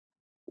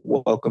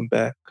Welcome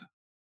back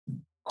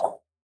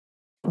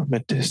from a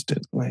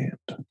distant land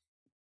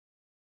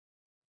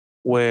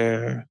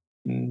where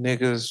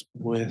niggas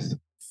with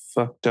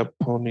fucked up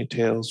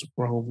ponytails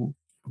roam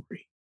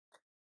free.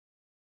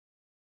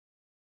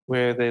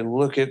 Where they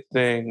look at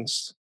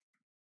things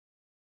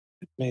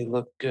that may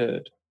look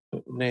good,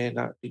 but may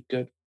not be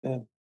good for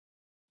them.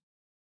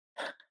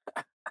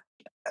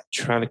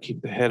 Trying to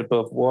keep the head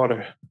above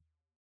water,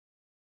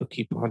 but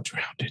keep on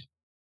drowning.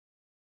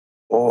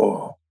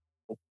 Oh,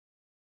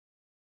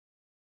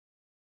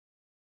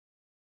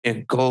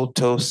 In gold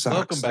toe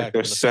socks like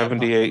they're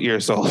 78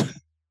 years old.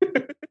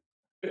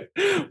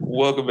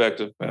 Welcome back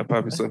to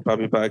Poppy Slim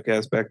Poppy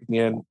Podcast. Back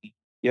again,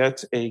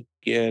 yet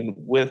again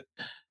with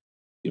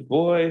your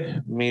boy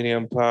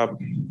Medium Pop.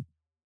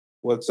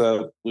 What's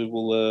up? We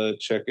will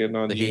check in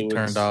on the you. Heat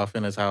turned off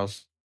in his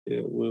house. Yeah,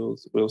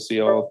 we'll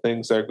see all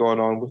things that are going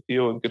on with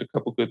you and get a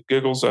couple good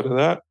giggles out of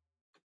that.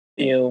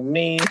 You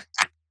me.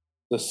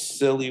 The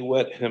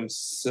silhouette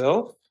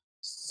himself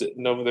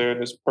sitting over there in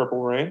his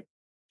purple rain.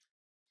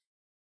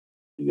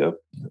 Yep.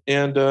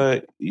 And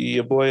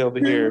your boy over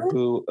here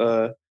who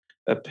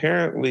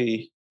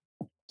apparently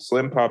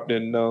Slim Pop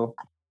didn't know.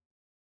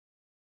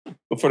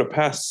 But for the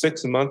past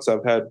 6 months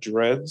I've had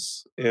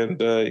dreads and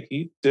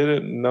he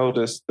didn't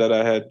notice that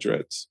I had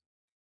dreads.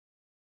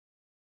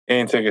 He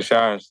ain't took a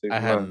shower in 6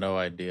 months. I had no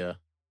idea.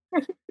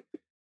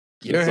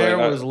 Your hair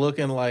was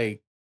looking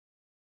like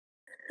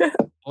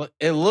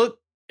it looked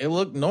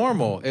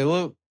normal. It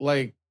looked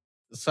like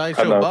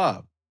Sideshow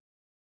Bob.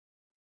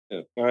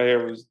 Yeah,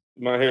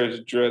 my hair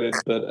is dreaded,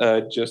 but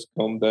I just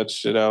combed that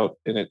shit out,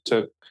 and it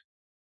took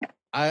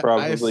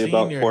probably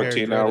about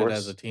 14 hours.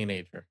 As a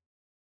teenager.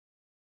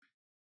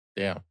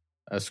 Damn,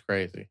 that's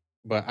crazy.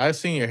 But I've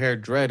seen your hair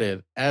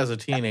dreaded as a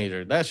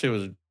teenager. That shit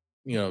was,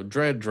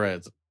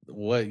 dreads.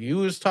 What you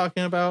was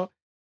talking about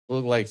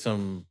looked like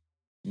some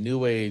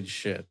new age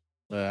shit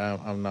that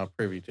I'm not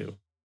privy to.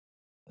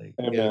 Like,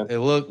 it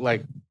looked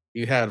like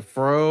you had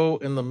fro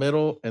in the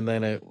middle, and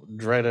then it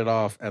dreaded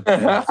off at the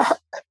end.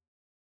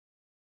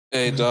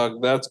 Hey,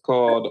 dog, that's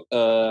called,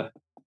 nigga,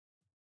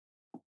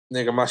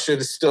 my shit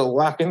is still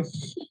locking.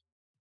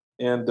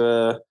 And,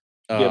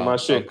 get my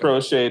shit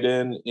crocheted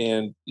in.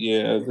 And,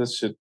 yeah, this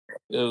shit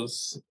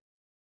is...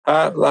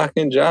 Hot, lock,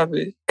 and drop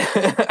it.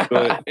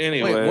 But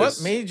anyways... Wait,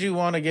 what made you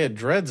want to get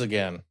dreads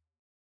again?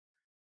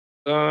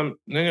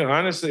 Nigga,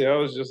 honestly, I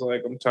was just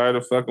like, I'm tired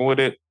of fucking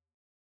with it.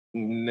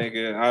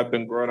 Nigga, I've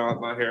been growing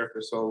out my hair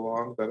for so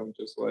long that I'm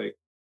just like,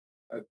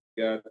 I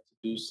got to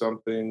do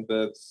something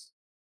that's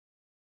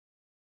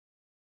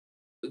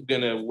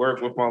gonna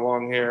work with my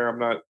long hair.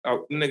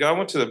 Nigga, I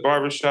went to the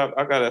barbershop.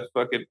 I got a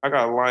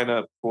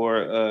lineup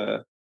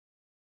for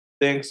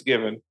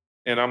Thanksgiving.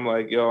 And I'm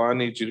like, yo, I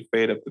need you to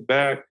fade up the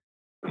back.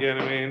 You know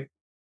what I mean?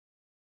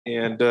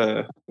 And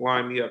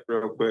line me up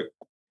real quick.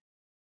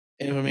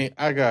 Infamy,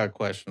 I got a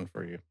question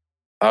for you.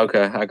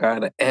 Okay, I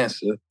got an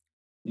answer.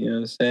 You know what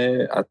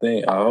I'm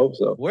saying? I hope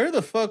so. Where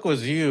the fuck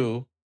was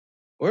you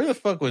when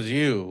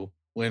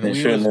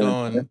we was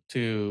going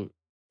to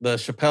the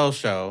Chappelle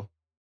show?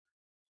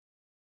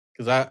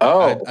 Because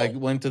I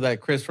went to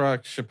that Chris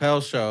Rock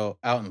Chappelle show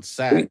out in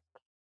Sac.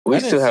 We I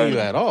didn't see you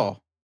at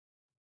all.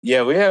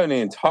 Yeah, we haven't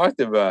even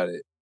talked about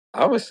it.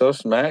 I was so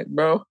smacked,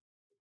 bro.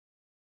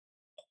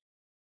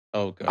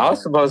 Oh, God. I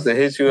was supposed to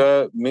hit you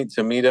up,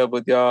 meet up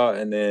with y'all,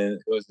 and then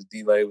it was a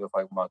delay with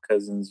like my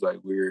cousins. Like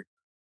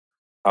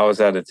I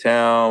was out of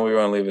town. We were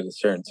gonna leave at a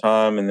certain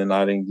time, and then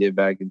I didn't get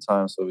back in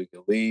time so we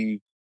could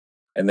leave.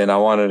 And then I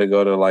wanted to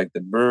go to like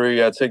the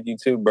brewery I took you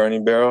to,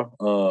 Burning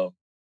Barrel.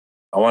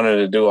 I wanted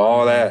to do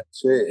all that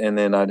shit, and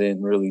then I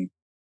didn't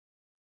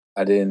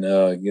get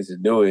to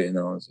do it, and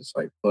I was just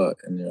like,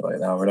 fuck. And they're like,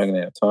 no, we're not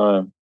gonna have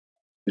time,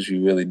 because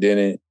you really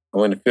didn't. I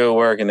went to field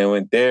work and then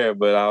went there,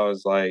 but I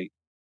was like,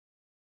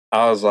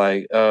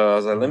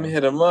 let me hit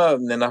them up,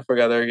 and then I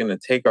forgot they were gonna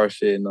take our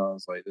shit, and I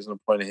was like, there's no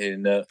point in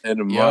hitting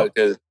them up,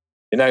 because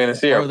you're not gonna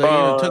see our phone.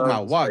 They even took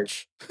my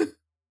watch.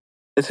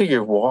 They took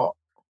your watch.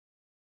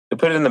 They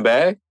put it in the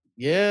bag?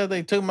 Yeah,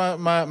 they took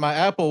my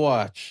Apple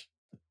Watch.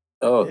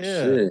 Oh,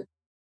 shit.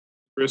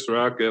 Chris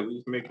Rock at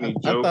least making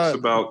jokes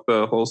about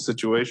the whole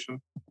situation.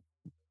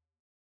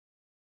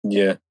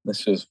 Yeah,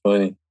 that's just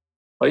funny.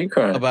 Why are you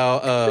crying?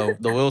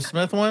 About the Will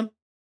Smith one?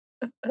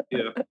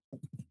 Yeah.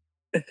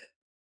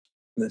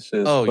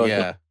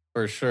 Yeah,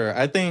 for sure.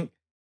 I think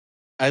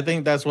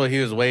that's what he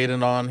was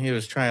waiting on. He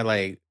was trying to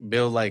like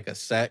build like a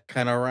set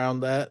kind of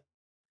around that.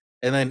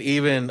 And then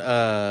even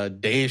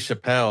Dave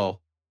Chappelle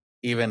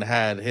even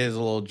had his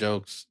little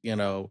jokes,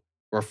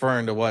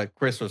 referring to what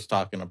Chris was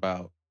talking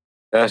about.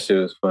 That shit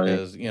was funny.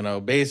 Because,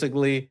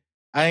 basically,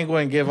 I ain't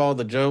going to give all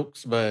the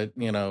jokes, but,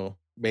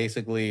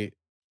 basically,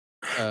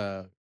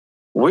 Chris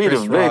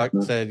Rock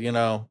said,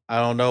 I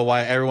don't know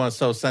why everyone's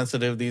so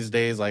sensitive these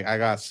days. Like, I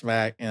got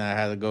smacked and I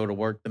had to go to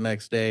work the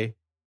next day.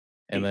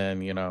 And then,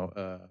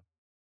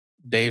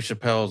 Dave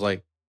Chappelle's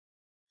like,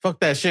 fuck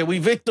that shit. We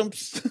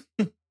victims.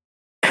 We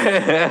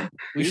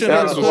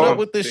shouldn't have put up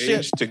with this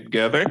shit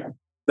together.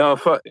 No,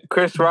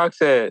 Chris Rock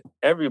said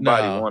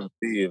everybody want to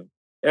see him.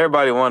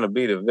 everybody want to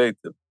be the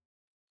victim.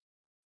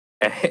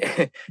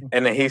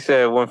 And then he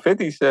said, when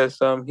 50 says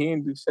something, he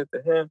didn't do shit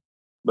to him.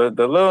 But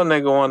the little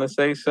nigga want to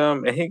say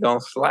something, and he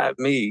gonna slap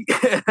me.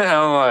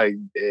 I'm like,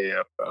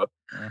 damn, bro.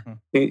 Mm-hmm.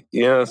 You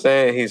know what I'm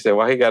saying? He said,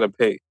 why he gotta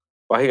pick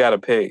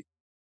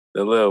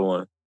the little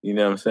one? You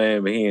know what I'm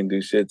saying? But he didn't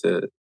do shit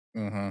to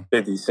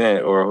 50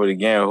 Cent or Hoodie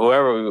Gang,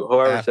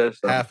 whoever said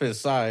something. Half his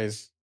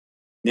size.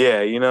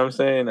 Yeah, you know what I'm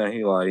saying? And he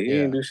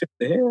didn't do shit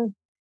to him.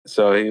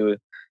 So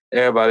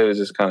everybody was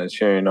just kind of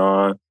cheering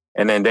on.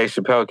 And then Dave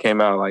Chappelle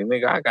came out like,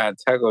 nigga, I got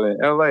tackled in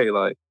LA.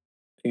 Like,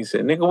 he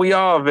said, nigga, we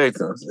all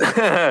victims.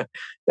 That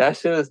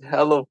shit is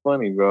hella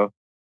funny, bro.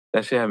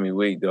 That shit had me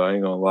weak, though. I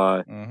ain't gonna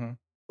lie. Mm-hmm.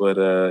 But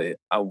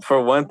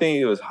for one thing,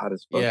 it was hot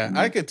as fuck. Yeah,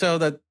 I could tell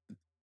that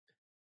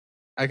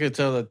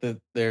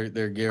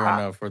they're gearing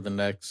up for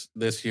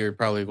this year,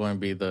 probably going to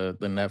be the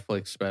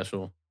Netflix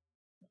special.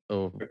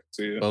 So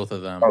both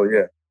of them. Oh,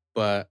 yeah.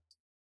 But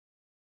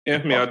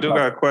Anthony, I do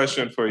got a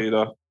question for you,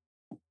 though.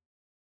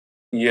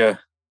 Yeah.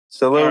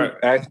 Salute,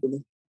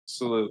 actually.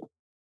 Salute.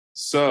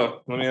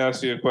 So, let me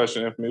ask you a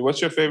question, Anthony. What's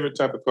your favorite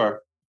type of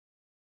car?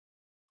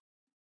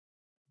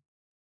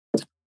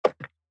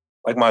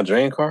 Like my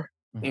dream car?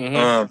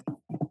 Mm-hmm.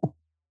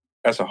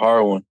 That's a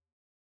hard one.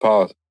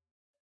 Pause.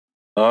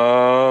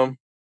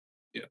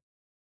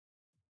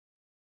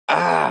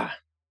 Yeah.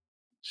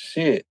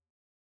 Shit.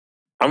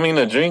 I mean,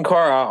 a dream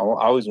car I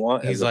always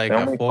want. He's like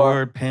a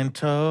Ford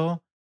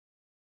Pinto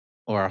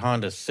or a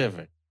Honda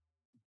Civic.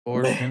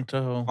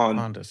 Pinto,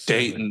 Honda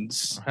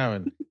Dayton's.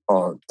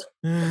 On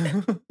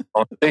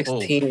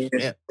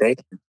 16-inch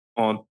Dayton.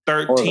 On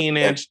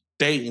 13-inch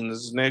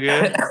Dayton's,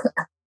 nigga.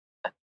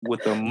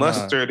 With the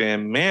mustard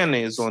and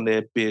mayonnaise on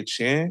that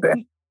bitch, eh?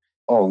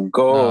 Oh,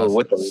 gold.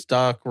 With the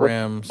stock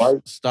rims,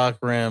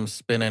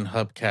 spinning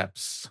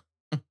hubcaps.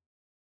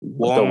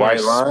 With the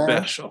white line?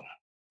 Special.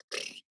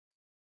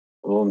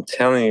 Well, I'm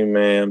telling you,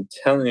 man.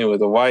 With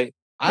the white.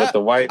 I'm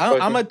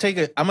gonna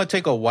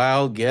take a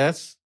wild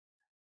guess.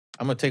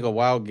 I'm gonna take a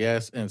wild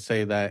guess and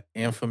say that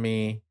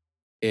Infamy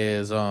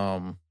is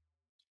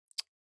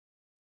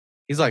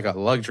he's like a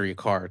luxury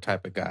car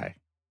type of guy.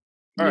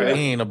 He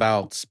ain't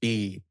about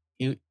speed.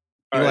 He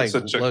likes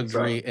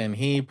luxury, and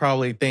he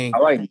probably think.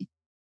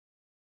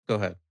 Go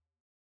ahead.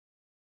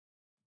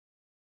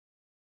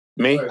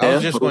 Me? I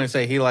was just going to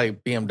say he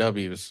like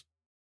BMWs.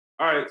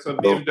 All right, so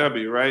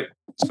BMW, right?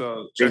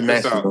 So check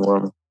this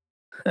out.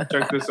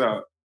 Check this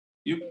out.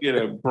 You can get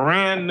a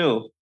brand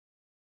new,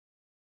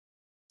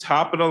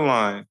 top of the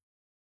line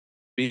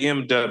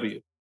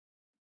BMW.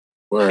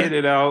 Hit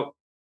it out,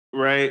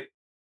 right?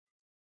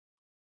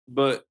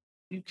 But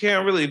you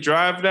can't really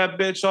drive that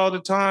bitch all the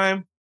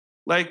time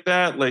like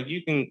that. Like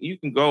you can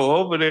go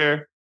over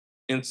there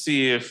and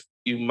see if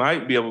you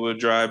might be able to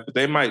drive, but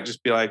they might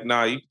just be like,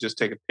 nah, you can just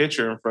take a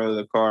picture in front of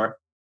the car.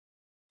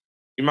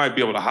 You might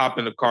be able to hop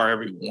in the car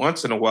every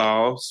once in a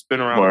while, spin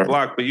around the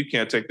block, but you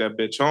can't take that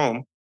bitch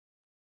home.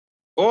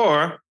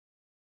 Or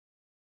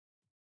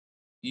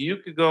you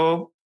could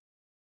go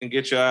and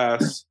get your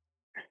ass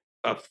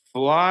a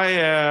fly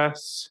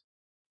ass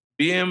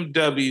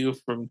BMW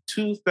from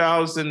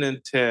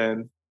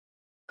 2010.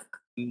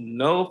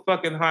 No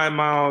fucking high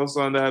miles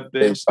on that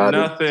bitch.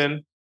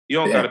 Nothing. You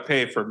don't got to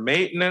pay for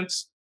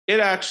maintenance. It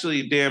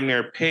actually damn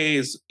near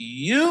pays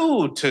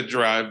you to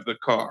drive the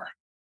car.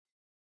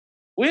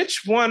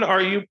 Which one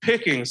are you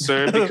picking,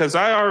 sir? Because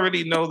I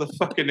already know the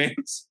fucking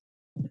answer.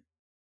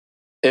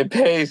 It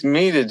pays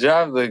me to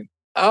drive the...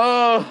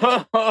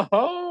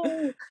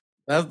 Oh!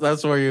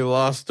 That's where you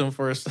lost him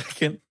for a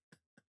second.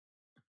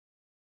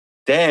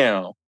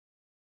 Damn.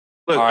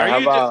 Look, all right,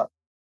 how about...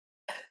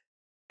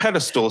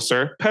 Pedestal,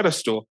 sir.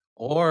 Pedestal.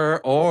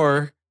 Or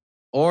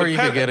you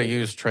could get a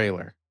used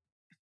trailer.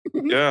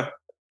 Yeah.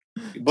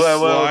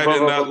 Slide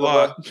in that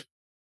lot.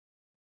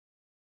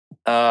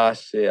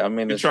 Shit. I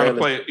mean, you trying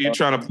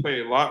to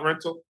play lot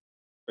rental?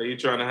 Are you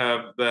trying to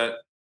have that?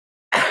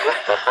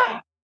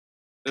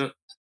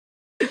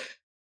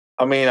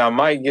 I mean, I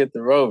might get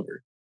the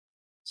Rover.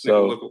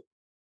 So,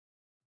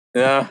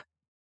 yeah.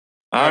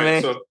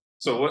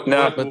 So what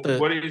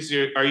is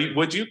your?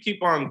 Would you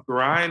keep on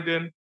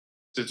grinding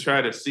to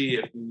try to see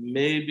if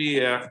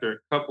maybe after a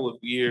couple of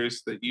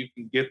years that you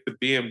can get the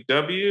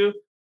BMW,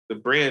 the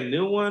brand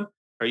new one?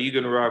 Are you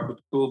gonna rock with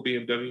the cool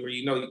BMW where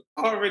you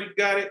already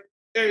got it?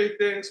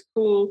 Everything's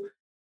cool.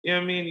 You know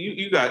what I mean?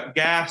 You got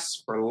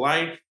gas for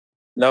life.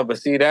 No, but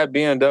see that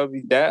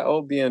BMW, that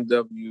old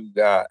BMW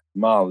got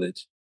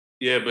mileage.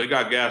 Yeah, but it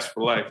got gas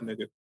for life,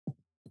 nigga.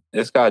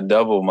 It's got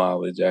double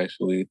mileage,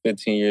 actually.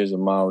 15 years of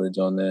mileage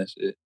on that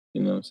shit.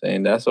 You know what I'm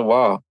saying? That's a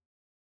while.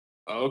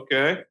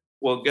 Okay.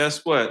 Well,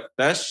 guess what?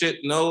 That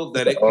shit know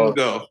that it can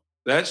go.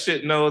 That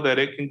shit know that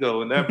it can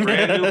go. And that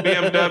brand new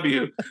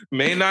BMW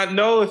may not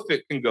know if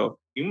it can go.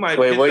 You might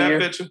hit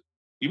that bitch.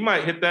 You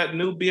might hit that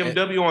new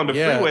BMW on the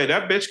freeway.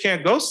 That bitch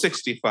can't go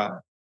 65.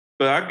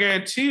 But I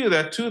guarantee you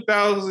that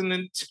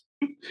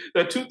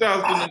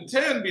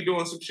 2010 be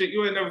doing some shit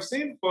you ain't never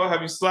seen before.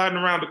 Have you sliding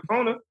around the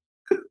corner?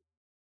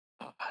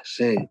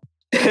 Shit.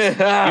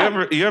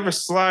 You ever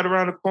slide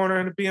around the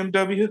corner in a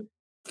BMW?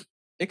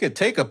 It could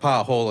take a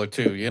pothole or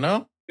two, you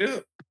know? Yeah.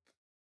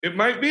 It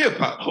might be a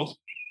pothole.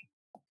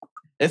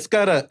 It's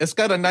got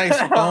a nice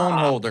phone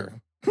holder.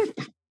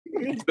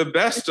 The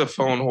best of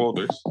phone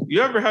holders.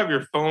 You ever have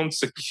your phone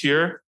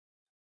secure?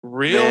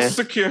 Real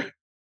secure?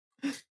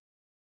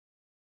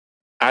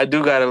 I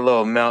do got a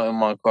little mount in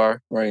my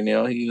car right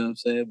now, you know what I'm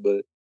saying?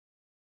 But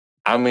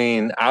I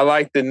mean, I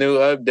like the new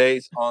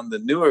updates on the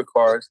newer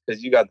cars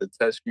because you got the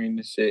touchscreen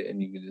and shit, and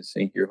you can just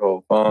sync your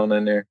whole phone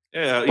in there.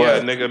 Yeah,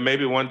 nigga.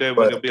 Maybe one day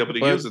we'll be able to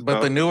use it.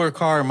 But the newer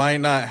car might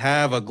not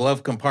have a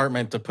glove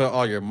compartment to put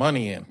all your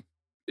money in.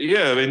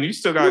 Yeah, and you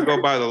still gotta go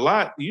by the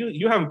lot.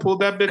 You haven't pulled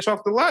that bitch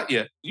off the lot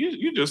yet.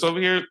 You just over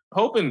here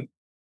hoping,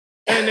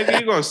 hey nigga,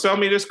 you gonna sell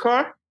me this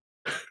car?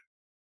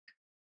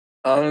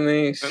 I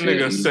mean, that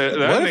nigga said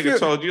that nigga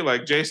told you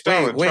like Jay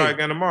Stalin, try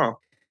again tomorrow.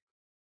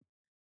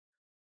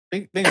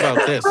 Think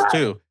about this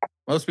too.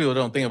 Most people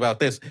don't think about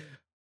this.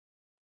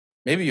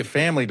 Maybe your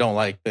family don't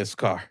like this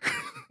car.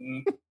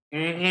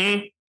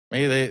 Mm-hmm.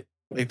 Maybe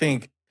they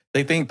think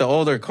the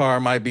older car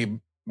might be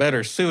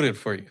better suited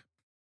for you.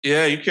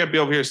 Yeah, you can't be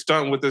over here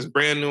stunting with this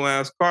brand new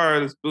ass car,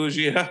 this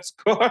bougie ass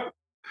car.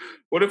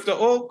 What if the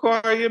old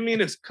car, you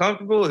mean, it's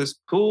comfortable, it's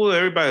cool,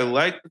 everybody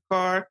like the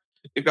car,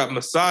 it got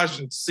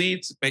massaging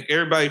seats, make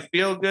everybody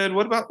feel good.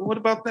 What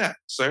about that,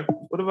 sir?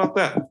 What about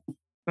that?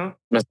 Huh?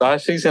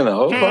 Massage seats in the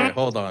old car? Hey,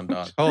 hold on,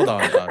 dog. Hold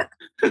on,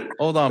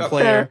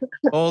 player.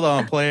 Hold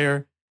on,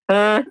 player.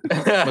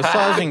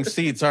 Massaging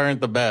seats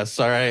aren't the best,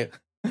 all right?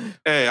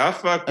 Hey, I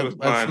fucked with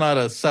mine. That's not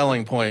a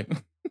selling point.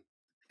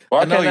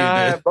 Why can't I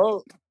have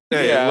both?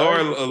 Hey,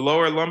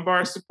 lower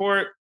lumbar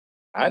support.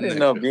 I didn't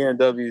know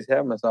BMWs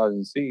have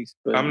massaging seats.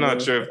 But I'm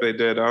not sure if they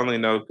did. I only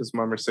know because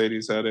my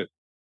Mercedes had it.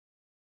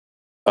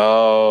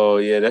 Oh,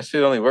 yeah. That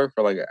shit only worked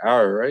for like an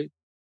hour, right?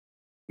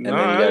 And then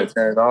you got to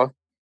turn it off?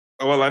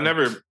 Well, I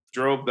never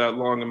drove that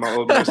long in my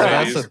old Mercedes.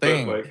 That's the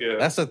thing.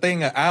 That's the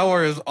thing. An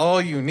hour is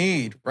all you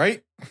need,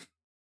 right?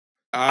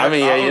 I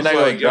mean, yeah, you're not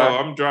like, yo,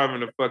 I'm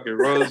driving to fucking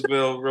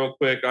Roseville real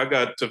quick. I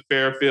got to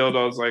Fairfield.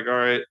 I was like, all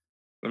right,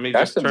 let me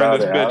just turn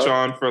this bitch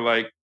on for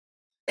like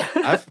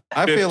I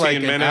feel like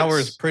minutes. An hour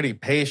is pretty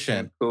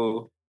patient.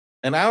 Cool.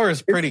 An hour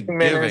is pretty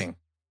giving,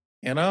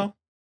 you know?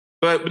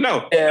 But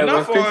no,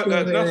 enough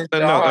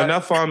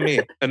on me.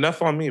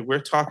 Enough on me. We're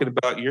talking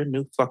about your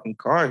new fucking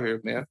car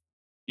here, man.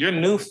 Your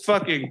new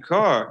fucking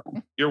car.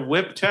 Your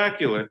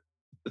Whiptacular.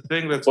 The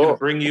thing that's going to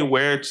bring you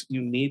where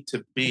you need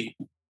to be.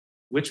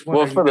 Which one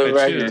are you going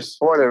to choose?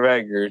 For the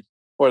record,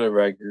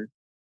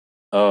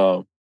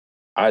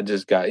 I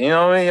just got, you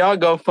know what I mean? Y'all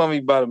go for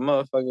me by the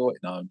motherfucker. Wait,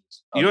 no,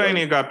 you ain't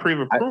even got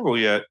pre-approval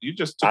yet. You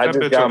just took that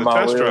bitch on the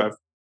test drive.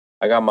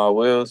 I got my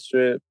wheels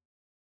stripped.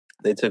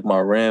 They took my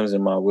rims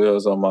and my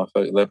wheels on my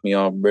foot, left me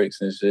on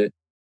bricks and shit.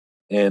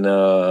 And,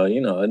 a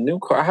new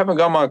car. I haven't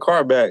got my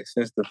car back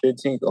since the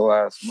 15th of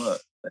last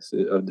month. That's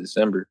it, of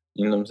December.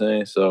 You know what I'm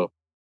saying? So,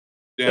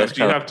 damn, did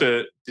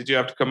you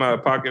have to come out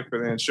of pocket for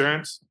the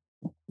insurance?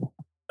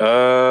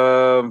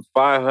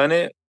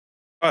 500.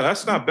 Oh,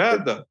 that's not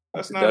bad though.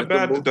 That's not a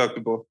bad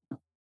deductible.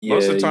 Yeah,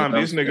 most of the time,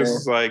 these niggas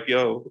is like,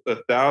 yo,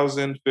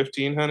 1,000,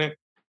 1,500.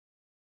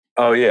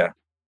 Oh yeah.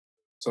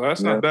 So that's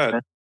not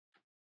bad.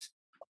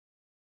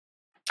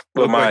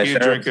 Look like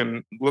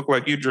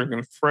you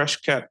drinking fresh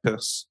cat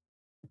piss.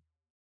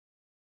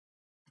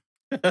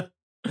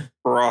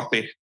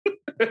 Frothy.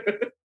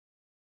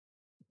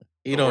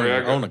 You don't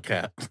even own a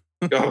cat.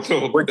 What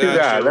you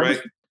got?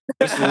 Right?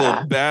 This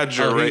little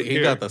badger right he here.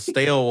 He got the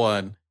stale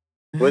one.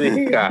 What did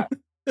he got?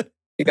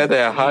 He got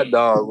that hot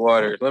dog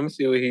water. Let me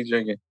see what he's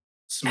drinking.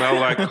 Smell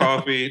like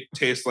coffee,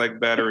 tastes like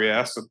battery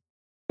acid.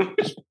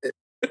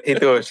 He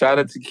threw a shot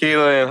of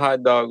tequila and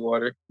hot dog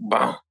water.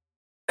 Boom.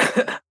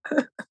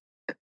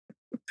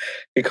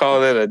 He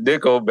called it a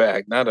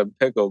dickleback, not a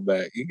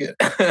pickleback. You get.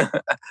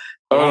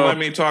 Don't let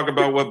me talk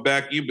about what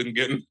back you've been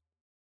getting.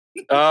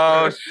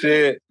 Oh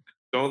shit!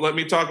 Don't let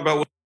me talk about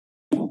what.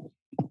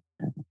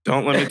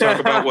 Don't let me talk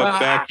about what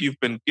back you've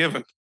been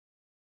given.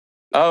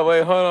 Oh,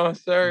 wait, hold on,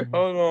 sir.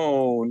 Hold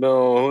on.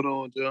 No, hold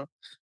on, John.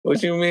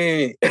 What you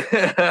mean?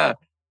 What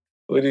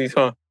are you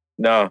talking?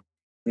 No.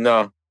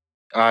 All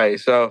right,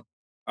 so.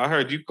 I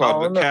heard you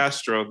called the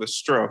Castro the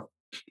Stro.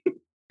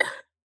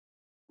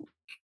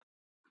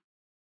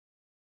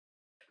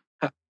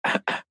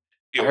 I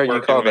heard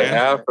you called the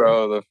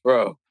Afro the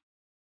Fro.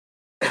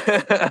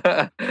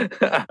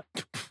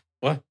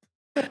 What?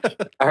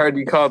 I heard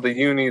you called the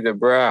uni the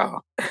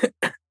brow.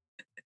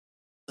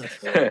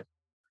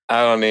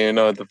 I don't even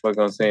know what the fuck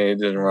I'm saying. It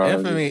just wrong.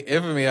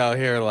 Infamy out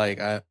here,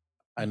 like I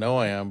know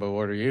I am, but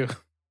what are you?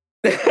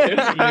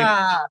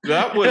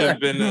 That would have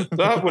been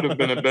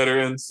a better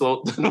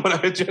insult than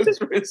what I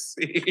just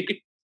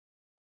received.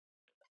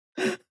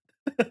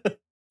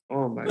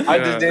 Oh my god! I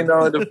just didn't know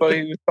what the fuck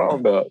he was talking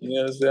about. You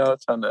know what I'm saying? I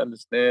was trying to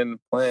understand the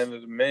plan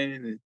of the man.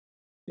 And,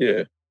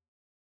 yeah.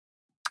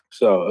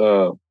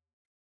 So,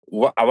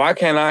 why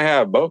can't I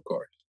have both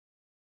cars?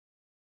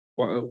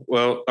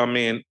 Well, I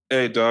mean,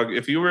 hey, dog,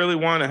 if you really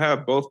want to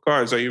have both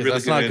cars, are you really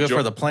going to enjoy? That's not good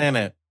for the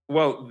planet.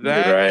 Well,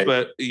 that, right.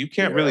 But you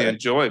can't really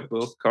enjoy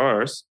both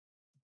cars.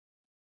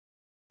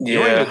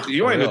 Yeah.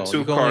 You ain't a You can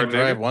two-car only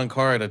drive nigga. one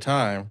car at a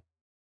time.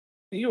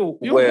 You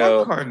a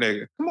Well- one-car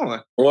nigga. Come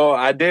on. Well,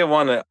 I did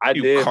want to. I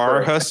You did.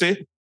 car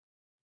hussy.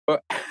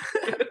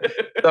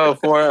 So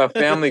for a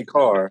family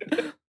car,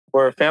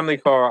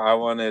 I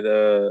wanted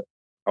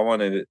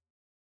it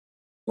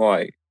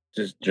like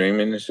just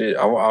dreaming and shit.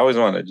 I always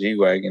wanted a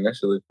G-Wagon. That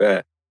shit look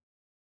fat.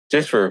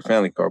 Just for a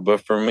family car.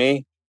 But for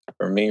me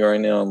right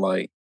now,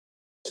 like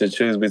to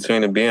choose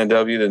between the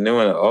BMW, the new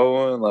and the old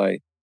one,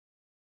 like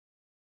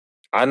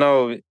I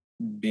know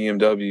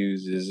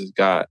BMWs is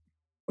got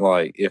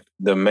like if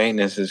the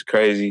maintenance is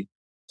crazy,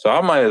 so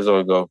I might as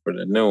well go for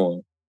the new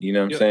one. You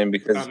know what I'm saying?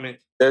 Because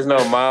there's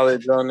no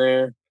mileage on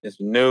there. It's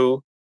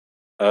new.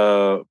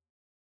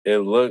 It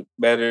looked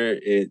better.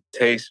 It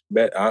tastes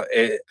better.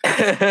 It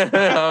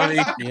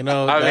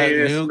smells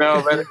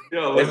better.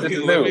 Yo,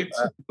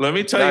 let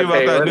me tell you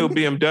about that new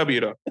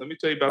BMW though. Let me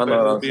tell you about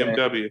that new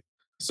BMW.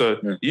 So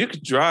you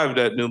could drive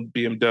that new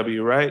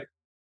BMW, right?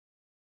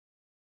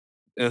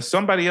 And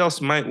somebody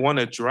else might want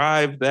to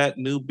drive that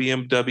new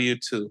BMW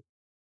too.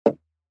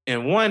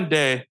 And one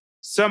day,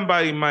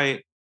 somebody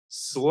might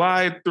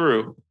slide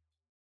through.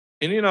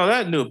 And you know,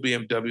 that new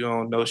BMW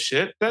don't know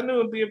shit. That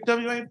new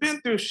BMW ain't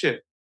been through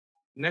shit.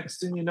 Next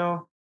thing you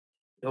know,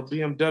 your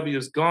BMW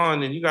is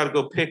gone and you got to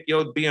go pick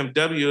your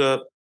BMW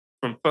up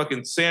from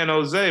fucking San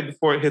Jose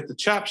before it hit the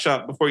chop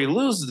shop, before you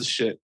lose the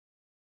shit.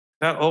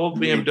 That old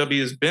BMW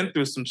has been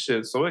through some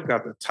shit. So it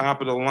got the top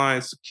of the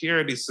line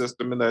security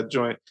system in that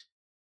joint.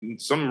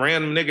 And some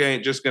random nigga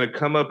ain't just going to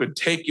come up and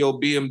take your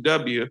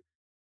BMW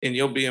and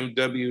your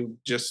BMW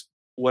just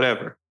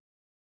whatever.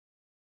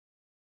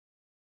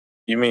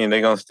 You mean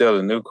they gonna steal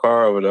the new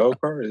car over the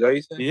old car? Is that what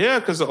you saying? Yeah,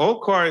 because the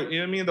old car, you know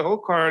what I mean? The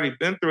old car already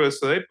been through it.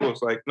 So they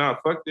was like, nah,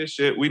 fuck this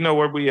shit. We know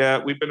where we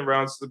at. We've been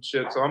around some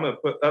shit. So I'm gonna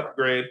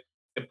upgrade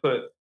and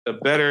put a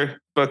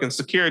better fucking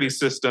security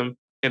system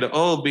in the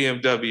old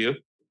BMW.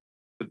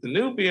 But the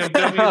new BMW,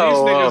 these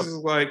niggas is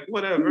like,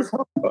 whatever.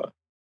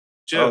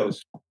 Chill.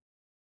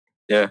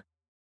 Yeah.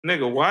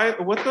 Nigga,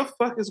 what the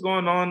fuck is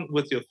going on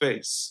with your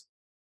face?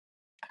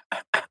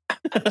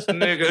 This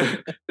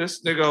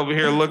nigga over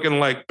here looking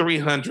like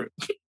 300.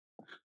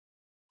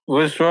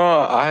 What's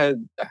wrong? I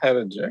had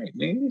a drink,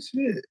 nigga.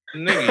 Shit.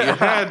 Nigga, you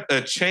had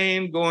a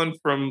chain going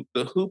from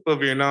the hoop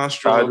of your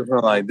nostril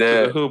like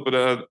that. to the hoop of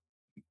the.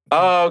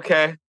 Oh,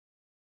 okay.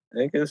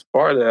 Nigga, it's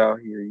party out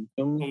here. You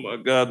feel me? Oh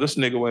my god, this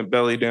nigga went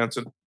belly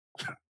dancing.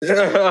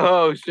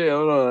 Oh shit!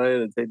 Hold on, I had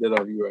to take that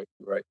off. You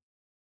right.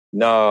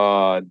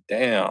 No,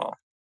 damn.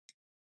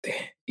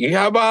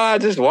 How about I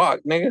just walk,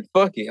 nigga?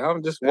 Fuck it,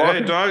 I'm just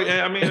walking. Hey, dog.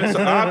 I mean, it's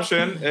an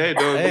option. Hey,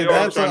 dog. Hey, we all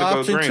that's trying an to go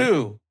option green.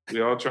 too.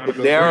 We all trying to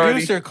go green.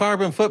 Reduce your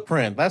carbon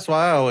footprint. That's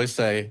why I always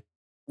say.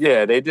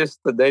 Yeah, they just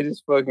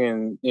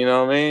fucking, you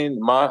know what I mean?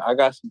 I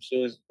got some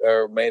shoes that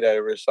are made out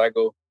of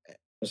recyclable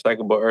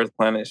Earth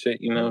Planet shit.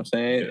 You know what I'm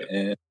saying?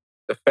 Yeah.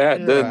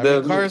 And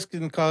the cars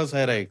can cause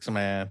headaches,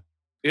 man.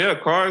 Yeah,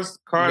 cars.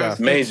 You gotta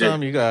fix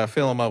them. You gotta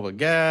fill them up with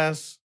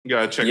gas. You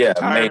gotta check the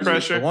tire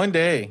pressure. But one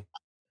day.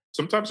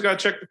 Sometimes you gotta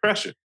check the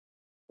pressure.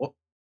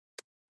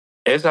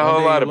 It's a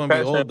whole lot of pressure.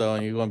 You're gonna be old though,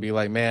 and you're gonna be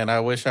like, man, I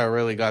wish I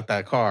really got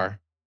that car.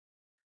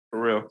 For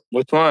real.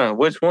 Which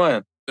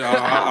one?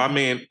 I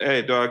mean,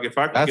 hey, dog, if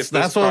I could get this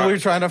that's what we're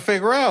trying to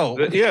figure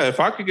out. Yeah, if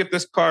I could get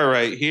this car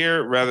right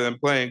here rather than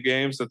playing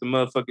games at the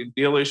motherfucking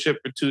dealership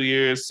for 2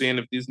 years, seeing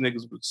if these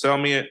niggas would sell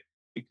me it,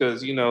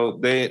 because, you know,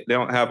 they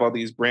don't have all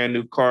these brand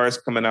new cars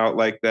coming out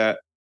like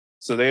that.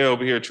 So they're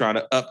over here trying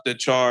to up the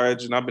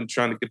charge, and I've been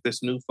trying to get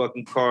this new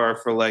fucking car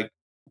for like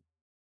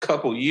a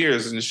couple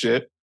years and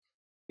shit.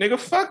 Nigga,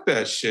 fuck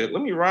that shit.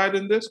 Let me ride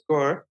in this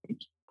car.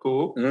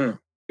 Cool.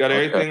 Got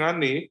everything I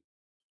need.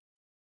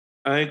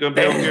 I ain't gonna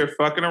be over here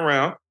fucking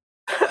around.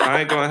 I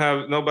ain't gonna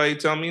have nobody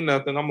tell me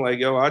nothing. I'm like,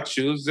 yo, I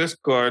choose this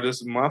car.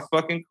 This is my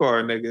fucking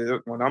car,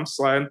 nigga. When I'm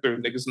sliding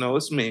through, niggas know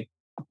it's me.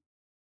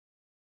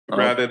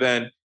 Rather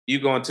than you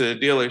going to the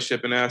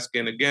dealership and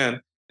asking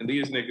again. And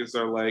these niggas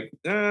are like,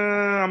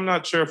 I'm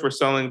not sure if we're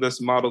selling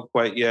this model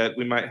quite yet.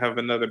 We might have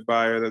another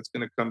buyer that's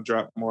gonna come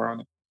drop more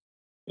on it.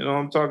 You know what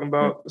I'm talking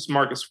about? This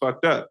market's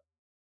fucked up.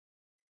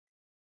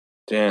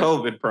 Damn.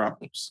 COVID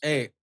problems.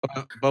 Hey,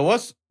 but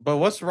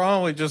what's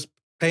wrong with just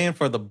paying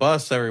for the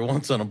bus every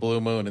once in a blue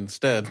moon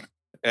instead?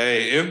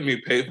 Hey, if me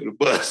pay for the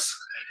bus.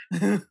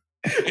 Pay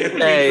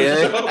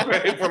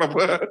for the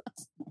bus.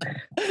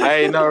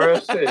 Hey, no real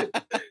shit.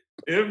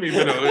 If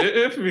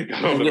me go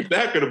on the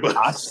back of the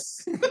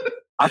bus.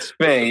 I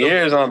spent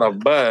years on the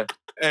bus.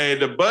 Hey,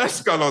 the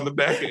bus got on the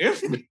back of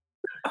Infamy.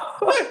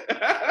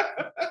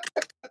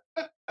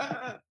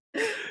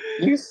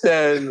 You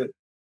said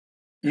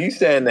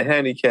in the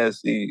handicap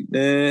seat,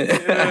 man.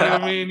 Yeah,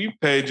 I mean, you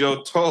paid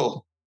your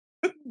toll.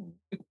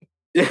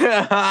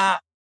 Yeah.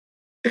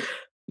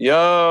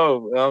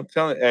 Yo, I'm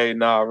telling you, hey,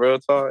 real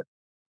talk.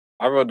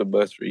 I rode the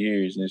bus for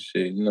years and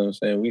shit. You know what I'm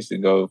saying? We used to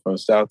go from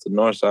south to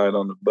north side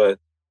on the bus.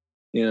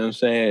 You know what I'm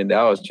saying?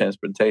 That was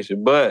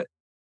transportation. But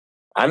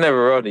I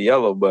never rode the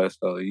yellow bus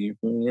though. You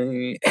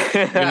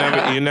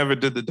never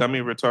did the dummy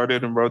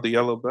retarded and rode the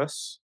yellow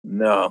bus?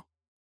 No.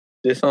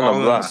 Just on All the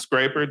in the block.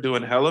 scraper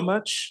doing hella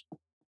much?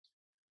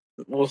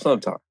 Well,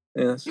 sometimes.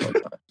 Yeah,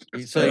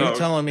 sometimes. So No. you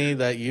telling me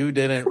that you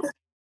didn't?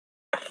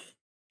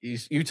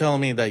 You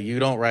telling me that you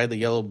don't ride the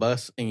yellow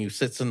bus and you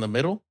sits in the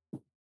middle?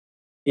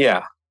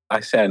 Yeah, I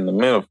sat in the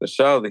middle for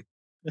surely.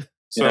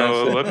 So You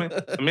know what I'm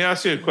let me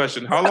ask you a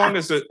question. How long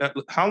is it?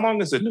 How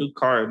long is a new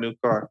car? A new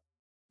car?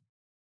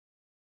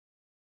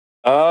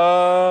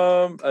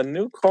 A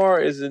new car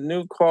is a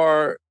new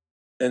car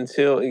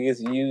until it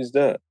gets used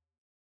up.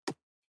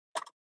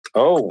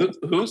 Oh,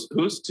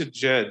 Who's to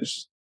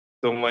judge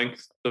the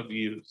length of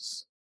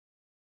use?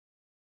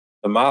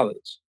 the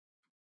mileage.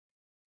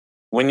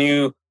 When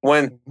a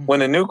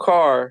new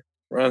car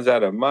runs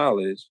out of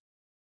mileage,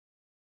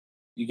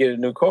 you get a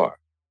new car.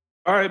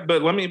 All right,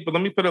 but let me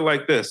put it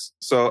like this.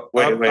 So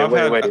Wait.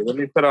 Let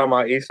me put on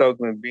my East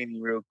Oakland beanie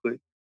real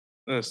quick.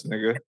 This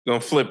nigga gonna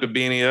flip the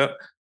beanie up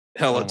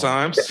hella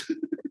times.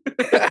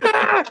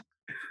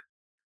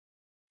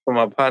 For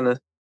my partner.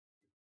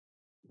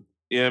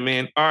 Yeah, I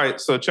mean, all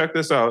right. So check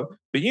this out.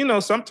 But you know,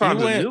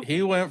 sometimes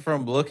he went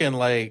from looking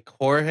like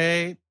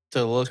Jorge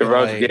to looking to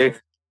like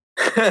Giggs.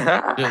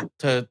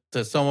 to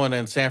someone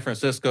in San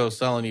Francisco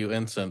selling you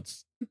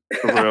incense.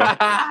 For real.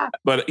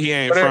 But he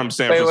ain't from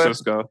San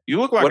Francisco.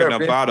 You look like a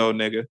Novato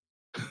nigga.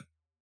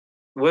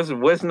 What's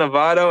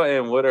Novato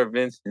and what are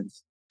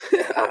Vincent's?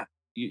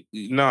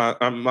 No,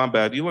 my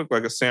bad. You look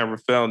like a San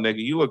Rafael nigga.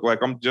 You look like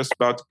I'm just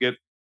about to get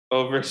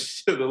over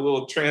to the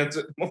little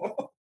transit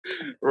mall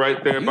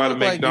right there by the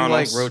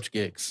McDonald's. You like Roach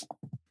Giggs.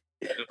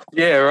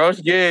 Yeah,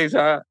 Roach Giggs.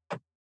 You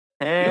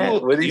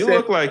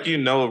look like you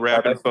know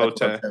rapping Fote.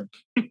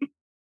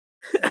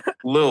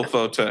 Lil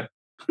Fote.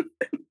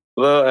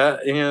 Well,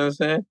 you know what I'm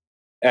saying?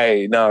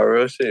 Hey, no,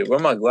 real shit. Where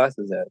my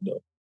glasses at,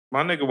 though?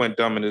 My nigga went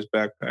dumb in his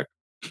backpack.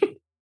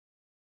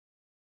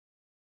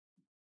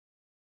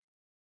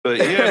 But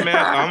yeah,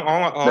 man,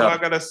 all I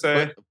gotta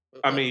say,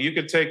 I mean, you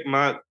could take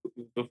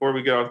before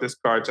we get off this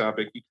car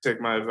topic, you can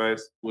take my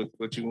advice with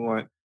what you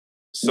want.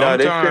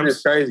 Sometimes, this shit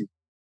is crazy.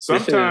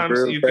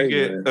 Sometimes you could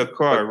get a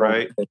car,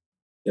 right?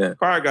 Yeah.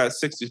 Car got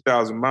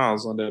 60,000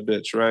 miles on that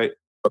bitch, right?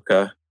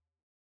 Okay.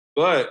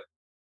 But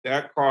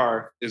that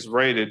car is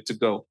rated to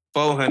go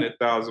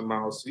 400,000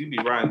 miles. So you be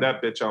riding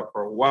that bitch out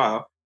for a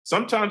while.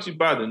 Sometimes you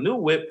buy the new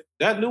whip.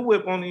 That new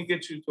whip only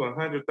gets you to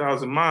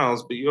 100,000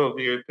 miles, but you're over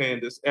here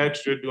paying this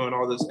extra, doing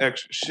all this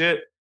extra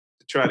shit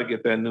to try to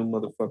get that new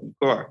motherfucking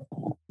car.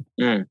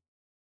 Mm.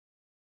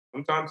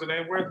 Sometimes it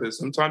ain't worth it.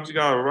 Sometimes you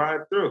gotta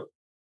ride through.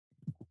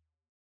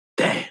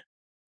 Damn.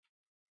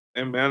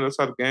 And man, that's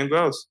how the game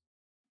goes.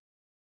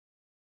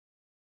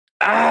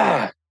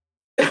 Ah.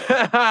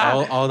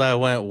 all that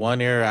went one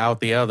ear out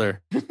the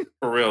other.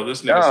 For real,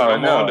 this nigga said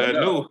I'm on that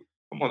new.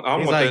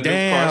 He's like,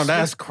 damn,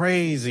 that's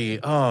crazy.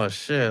 Oh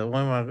shit.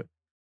 When am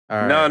I?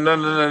 All no, right.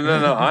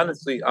 no.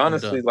 Honestly,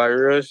 like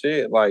real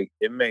shit, like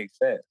it makes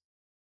sense.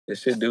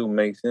 This shit do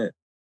make sense.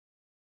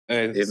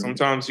 Hey,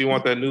 sometimes you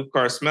want that new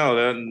car smell,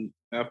 and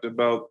after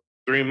about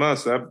 3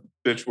 months, that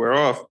bitch wear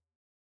off.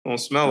 Don't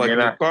smell like a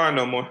new car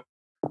no more.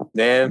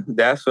 Then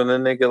that's when a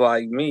nigga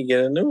like me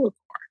get a newer car.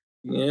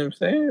 You know what I'm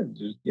saying?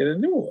 Just get a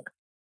new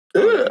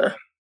one.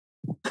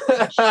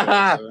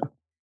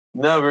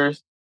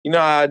 Numbers. You know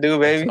how I do,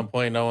 baby. At some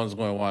point, no one's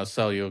going to want to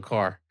sell you a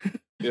car.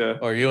 Yeah.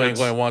 Or you ain't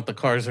going to want the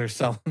cars they're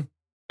selling.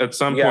 At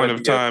some point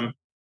of time,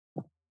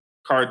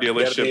 car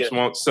dealerships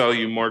won't sell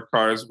you more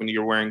cars when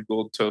you're wearing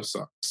gold toe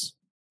socks.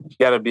 You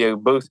gotta be a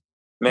boost.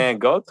 Man,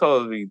 gold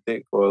toes be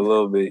thick for a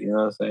little bit, you know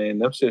what I'm saying?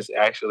 Them shits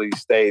actually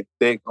stay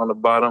thick on the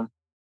bottom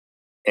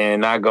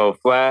and not go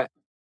flat.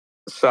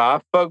 So I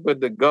fuck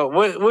with the gold.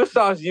 What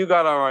socks you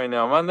got on right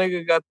now? My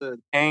nigga got the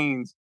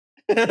Hanes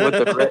with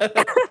the red.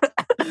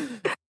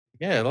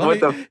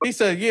 Yeah, he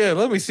said, yeah,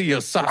 let me see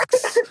your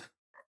socks.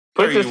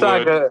 Put your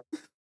sock up.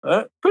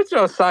 Put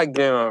your sock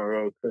game on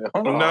real quick.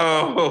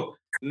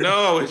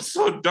 No, it's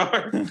so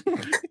dark.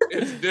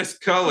 It's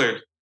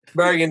discolored.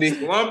 Burgundy.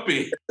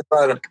 Lumpy.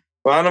 Well,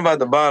 I know about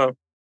the bottom.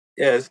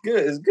 Yeah, it's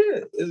good.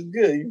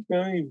 You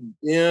feel me?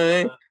 You know what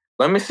I mean?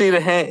 Let me see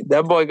the hand.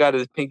 That boy got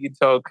his pinky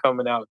toe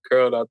coming out,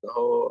 curled out the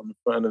hole on the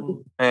front of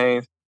his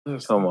hands.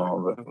 Come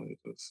on, bro.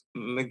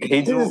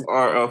 You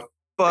are a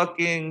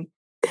fucking...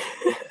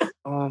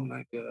 Oh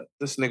my God.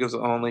 This nigga's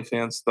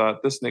OnlyFans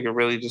thought. This nigga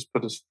really just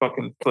put his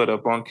fucking foot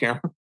up on camera.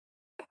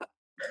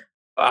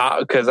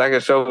 Because I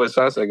can show what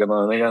shots I got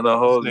on. They got no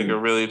holes. This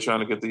nigga really trying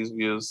to get these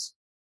views.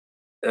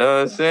 You know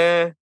what I'm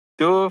saying?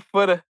 Do it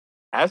for the...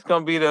 That's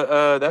gonna be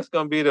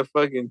the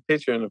fucking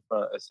picture in the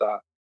front of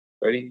sock.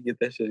 Ready? Get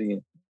that shit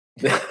again.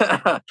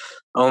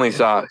 Only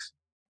socks.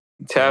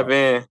 Tap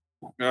in.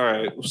 All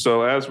right.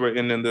 So as we're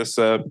ending this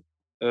topic,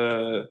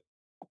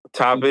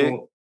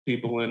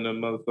 people in the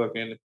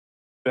motherfucking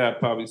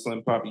Fat Poppy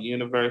Slim Poppy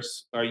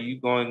universe, are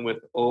you going with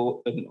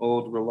an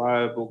old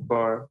reliable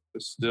car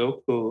that's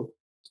still cool,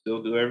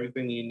 still do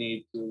everything you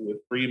need to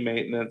with free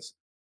maintenance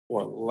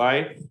for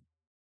life?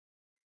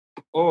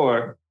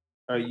 Or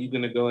are you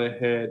going to go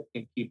ahead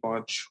and keep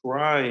on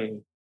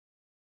trying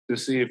to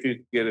see if you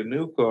can get a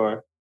new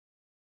car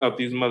of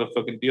these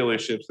motherfucking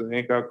dealerships that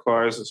ain't got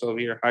cars that's over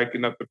here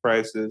hiking up the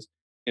prices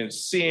and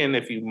seeing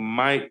if you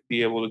might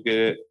be able to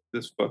get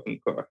this fucking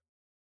car.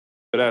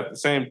 But at the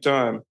same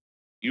time,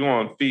 you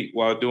on feet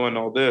while doing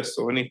all this,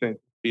 so anything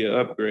could be an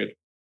upgrade.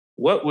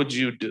 What would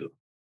you do?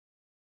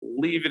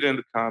 Leave it in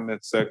the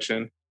comments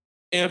section.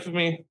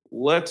 Infamy,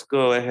 let's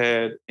go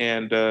ahead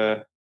and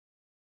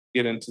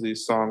get into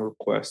these song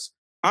requests.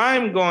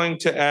 I'm going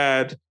to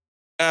add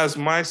as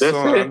my That's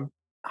song. it.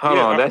 Hold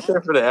on, that's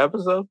it for the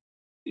episode?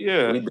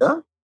 Yeah. We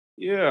done?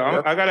 Yeah,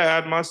 Yep. I got to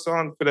add my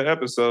song for the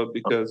episode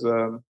because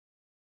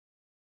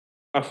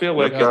I feel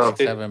We like got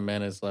like it, 7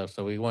 minutes left,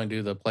 so we want to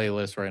do the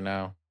playlist right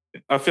now.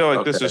 I feel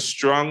like this Okay. is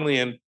strongly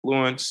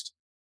influenced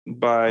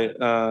by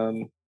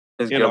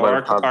His you girl know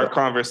better pop our up.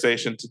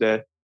 conversation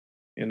today.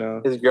 You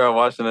know, His girl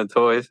washing the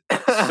toys.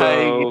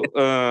 so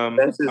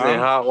That's just in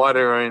hot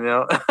water right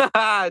now.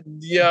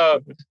 Yo.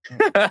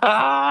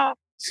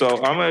 so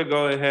I'm gonna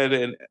go ahead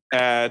and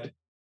add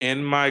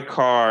 "In My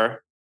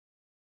Car"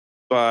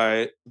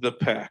 by The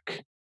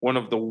Pack. One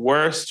of the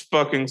worst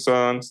fucking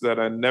songs that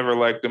I never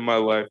liked in my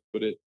life,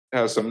 but it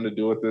has something to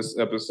do with this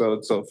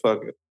episode, so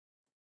fuck it.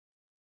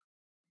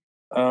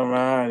 All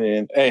right.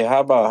 And hey,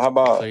 how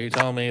about So you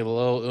telling me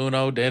Lil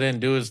Uno didn't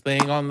do his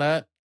thing on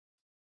that?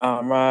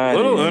 all right.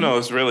 Little and- Uno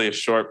is really a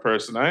short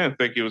person. I didn't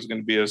think he was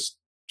going to be as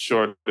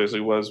short as he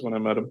was when I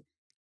met him.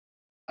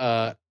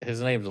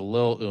 His name's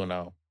Lil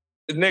Uno.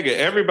 Nigga,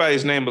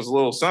 everybody's name was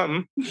Lil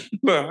something,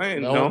 but I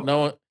didn't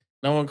know.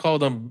 No one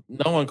called him.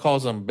 No one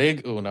calls him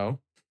Big Uno.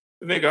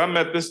 Nigga, I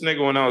met this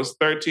nigga when I was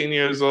 13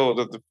 years old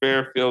at the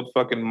Fairfield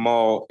fucking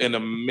mall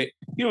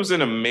he was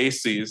in a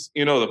Macy's.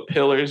 You know, the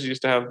pillars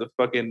used to have the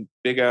fucking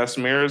big ass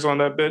mirrors on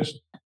that bitch.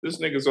 This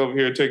nigga's over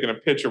here taking a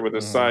picture with a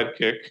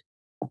sidekick.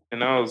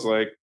 And I was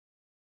like,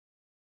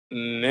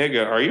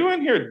 nigga, are you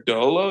in here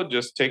dolo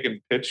just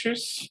taking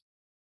pictures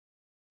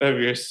of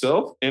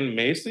yourself in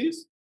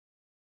Macy's?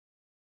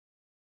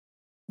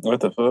 What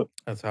the fuck?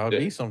 That's how it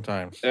be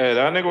sometimes. Hey,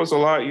 that nigga was a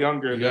lot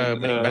younger You gotta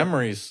than make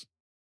memories.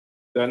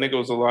 that nigga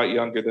was a lot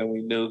younger than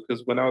we knew.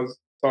 Because when I was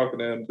talking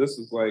to him, this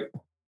is like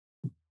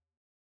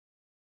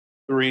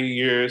 3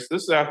 years.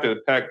 This is after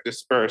the pack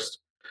dispersed.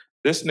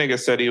 This nigga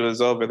said he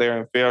was over there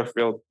in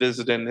Fairfield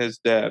visiting his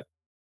dad.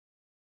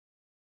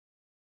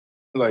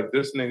 Like,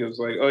 this nigga was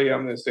like, oh yeah,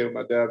 I'm gonna stay with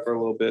my dad for a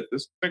little bit.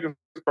 This nigga's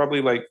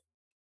probably like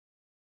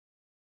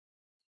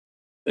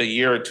a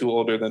year or two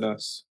older than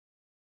us.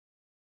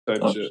 Type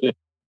Oh, shit. shit.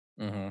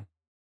 Mm-hmm.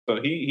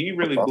 So he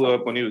really blew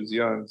up when he was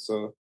young.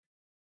 So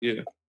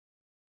yeah.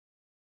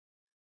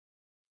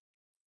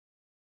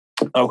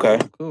 Okay.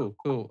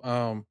 Cool.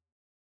 I'm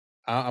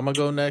gonna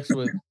go next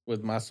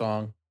with my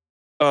song.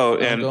 Oh,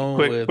 I'm and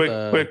going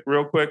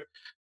real quick.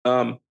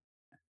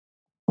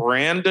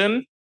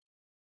 Brandon,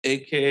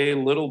 aka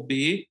Little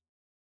B,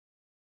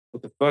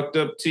 with the fucked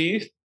up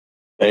teeth.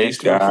 He Hey,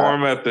 used to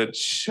perform at the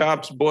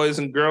Chops Boys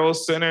and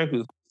Girls Center,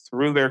 who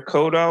threw their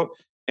coat out.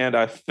 And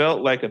I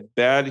felt like a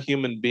bad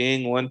human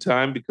being one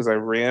time because I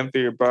ran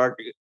through your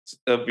pockets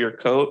of your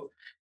coat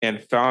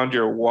and found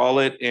your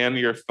wallet and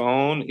your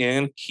phone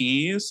and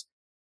keys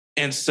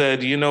and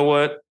said, you know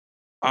what?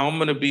 I'm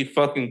going to be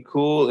fucking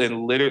cool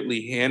and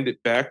literally hand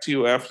it back to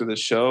you after the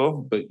show.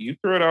 But you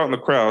threw it out in the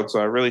crowd, so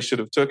I really should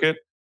have took it.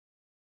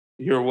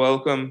 You're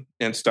welcome,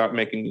 and stop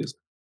making music.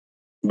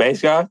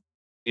 Bass guy?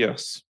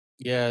 Yes.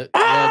 Yeah,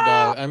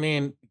 dog. I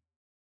mean,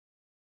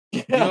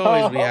 you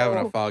always be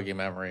having a foggy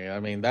memory. I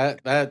mean,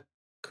 that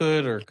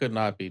could or could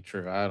not be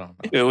true. I don't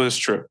know. It was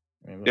true.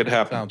 I mean, It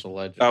happened. Sounds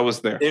alleged. I was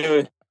there.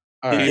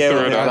 All right, He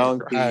threw it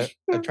out. I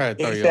tried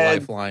to throw He you a said-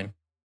 lifeline.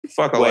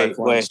 Fuck a Wait,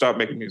 lifeline. wait. Stop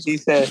making music.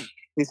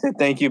 He said,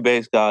 thank you,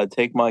 bass god.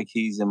 Take my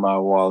keys in my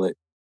wallet.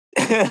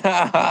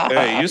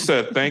 Hey, you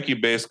said thank you,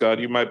 bass god.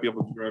 You might be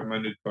able to drive my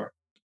new car.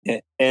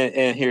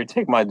 and here,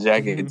 take my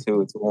jacket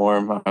too. It's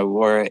warm. I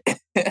wore it.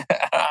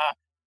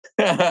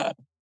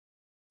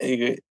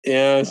 You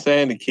know what I'm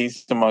saying? The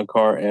keys to my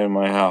car and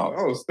my house.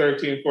 I was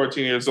 13,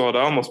 14 years old.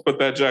 I almost put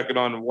that jacket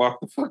on and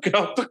walked the fuck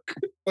out the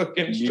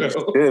fucking You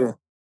show. should.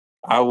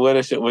 I would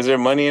have. Was there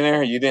money in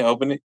there? You didn't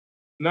open it?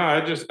 No,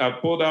 I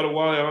pulled out a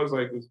wallet. I was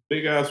like, this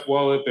big ass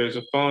wallet. There's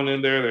a phone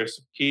in there. There's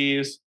some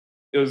keys.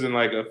 It was in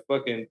like a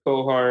fucking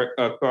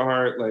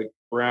Carhartt like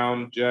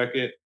brown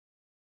jacket.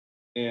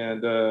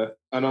 And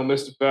I know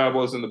Mr. Fab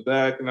was in the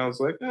back, and I was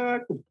like, I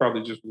could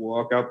probably just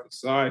walk out the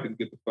side and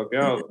get the fuck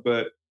out.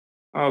 But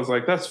I was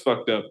like, that's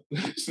fucked up.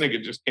 This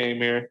nigga just came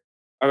here.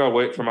 I gotta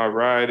wait for my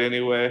ride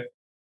anyway.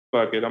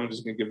 Fuck it. I'm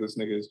just gonna give this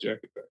nigga his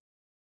jacket back.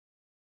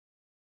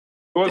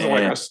 It wasn't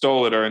like I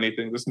stole it or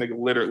anything. This nigga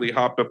literally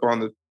hopped up on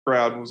the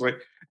crowd and was like,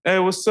 hey,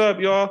 what's up,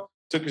 y'all?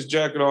 Took his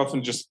jacket off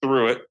and just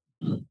threw it.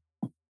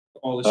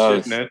 All the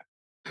shit in it.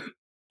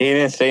 He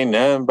didn't say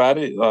nothing about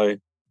it. Like,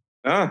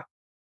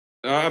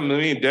 I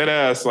mean, dead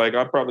ass. Like,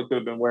 I probably could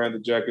have been wearing the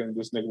jacket and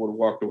this nigga would have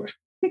walked away.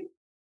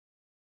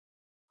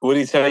 what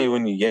did he tell you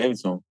when you gave it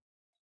to him?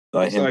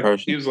 Like in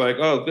person? He was like,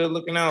 oh, good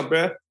looking out,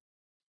 bruh.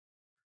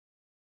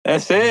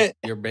 That's it.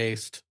 You're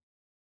based.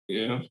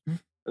 Yeah.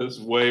 That's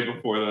way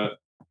before that.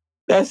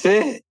 That's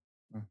it.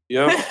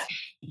 Yep.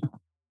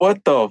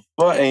 What the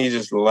fuck? And you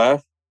just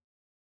left?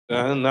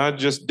 And I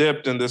just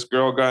dipped, and this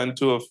girl got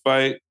into a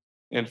fight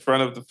in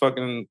front of the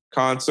fucking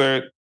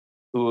concert,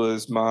 who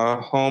was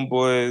my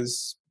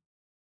homeboy's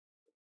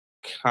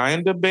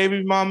kind of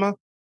baby mama.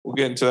 We'll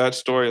get into that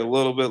story a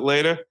little bit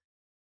later.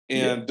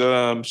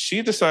 And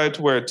she decided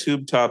to wear a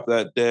tube top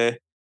that day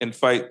and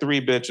fight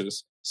 3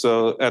 bitches.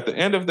 So at the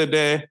end of the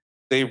day,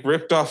 they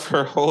ripped off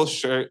her whole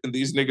shirt, and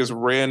these niggas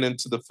ran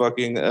into the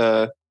fucking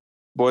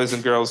Boys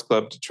and Girls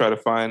Club to try to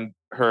find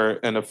her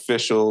an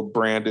official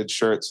branded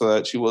shirt so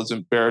that she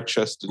wasn't bare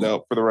chested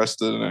out for the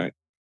rest of the night.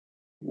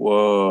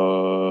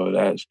 Whoa,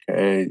 that's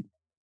crazy.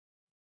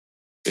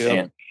 Yep.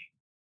 Damn.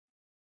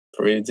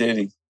 Free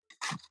titty.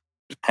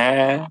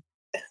 Ha.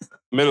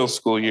 Middle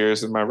school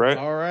years, am I right?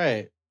 All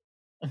right.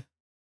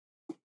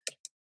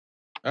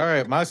 All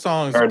right, my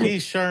song is Alrighty. P.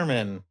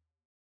 Sherman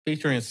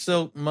featuring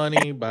Silk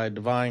Money by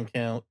Divine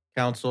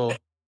Council.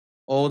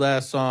 Old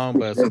ass song,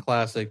 but it's a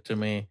classic to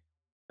me.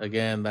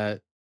 Again,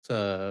 that's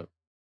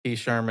P.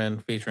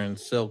 Sherman featuring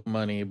Silk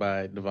Money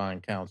by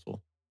Divine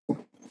Council.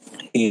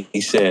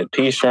 He said,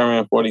 P.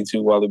 Sherman,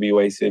 42 Wallaby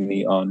Way,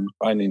 Sydney on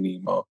Finding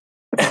Nemo.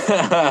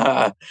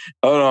 Hold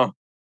on.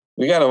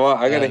 I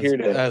gotta hear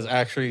that.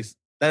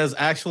 That is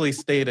actually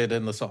stated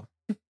in the song.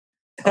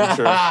 I'm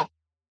sure.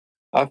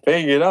 I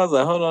figured. I was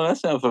like, hold on, that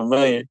sounds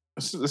familiar.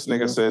 This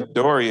nigga said,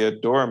 Dory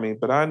adore me,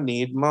 but I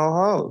need more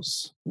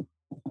hoes.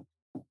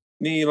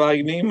 Need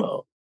like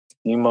Nemo.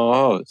 Nemo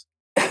hoes.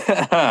 All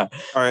right,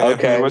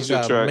 okay. Anthony, what's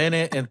your track? A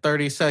minute and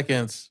 30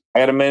 seconds. I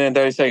got a minute and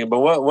 30 seconds. But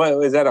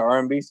what is that, an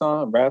R&B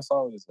song? Rap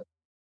song? What is it?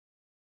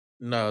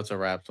 No, it's a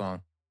rap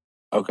song.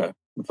 Okay.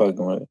 I'm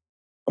fucking with it.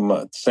 I'm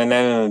going to send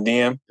that in a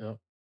DM. Yep.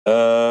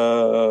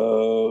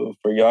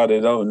 For y'all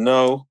that don't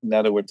know,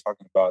 now that we're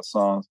talking about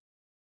songs,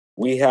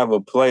 we have a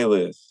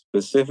playlist.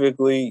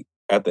 Specifically,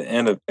 at the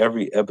end of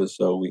every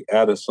episode, we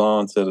add a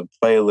song to the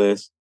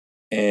playlist.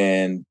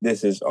 And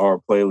this is our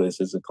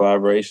playlist. It's a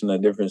collaboration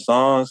of different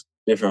songs,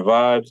 different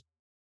vibes.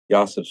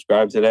 Y'all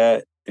subscribe to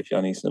that. If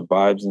y'all need some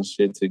vibes and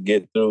shit to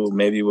get through,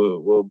 maybe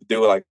we'll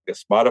do like a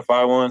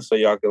Spotify one so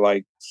y'all can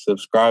like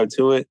subscribe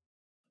to it.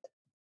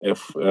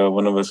 If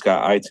one of us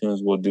got iTunes,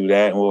 we'll do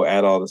that and we'll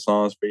add all the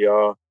songs for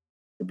y'all.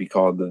 It'd be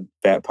called the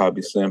Fat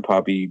Poppy Slim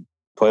Poppy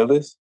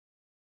playlist,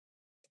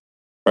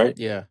 right?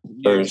 Yeah,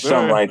 or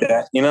something like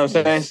that. You know what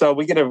I'm saying? So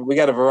we got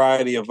a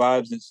variety of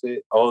vibes and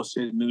shit, old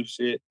shit, new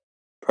shit,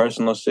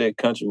 personal shit,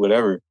 country,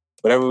 whatever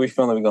we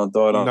feeling, we gonna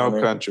throw it on.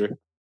 No country.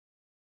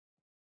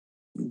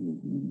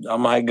 I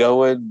might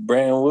go with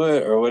Brandon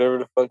Wood or whatever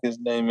the fuck his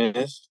name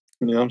is.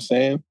 You know what I'm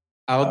saying?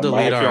 I'll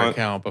delete our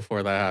account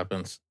before that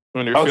happens.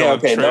 When you're feeling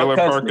trailer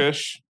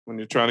parkish, when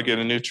you're trying to get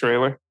a new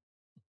trailer.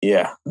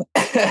 Yeah.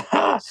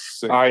 All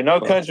right,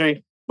 no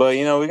country. But,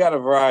 you know, we got a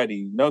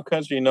variety. No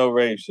country, no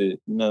rave shit.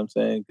 You know what I'm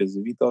saying? Because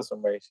if you throw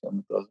some rave shit, I'm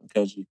going to throw some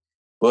country.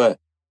 But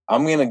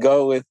I'm going to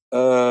go with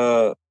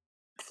Fly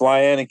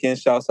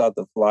Anakin. Shouts out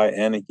to Fly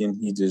Anakin.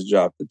 He just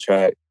dropped the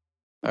track.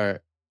 All right.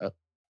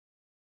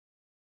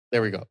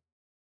 There we go.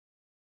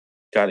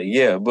 Got it.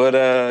 Yeah. But,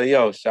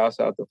 yo, shouts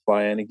out to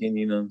Fly Anakin.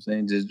 You know what I'm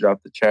saying? Just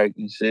dropped the track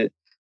and shit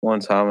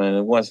one time.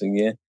 And once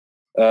again,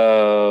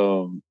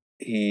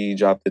 he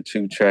dropped the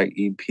 2-track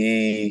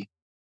EP.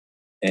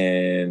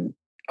 And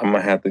I'm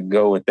going to have to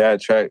go with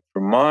that track.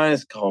 For mine,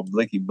 it's called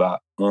Blicky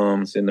Bop.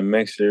 It's in the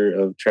mixture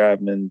of trap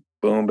and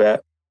boom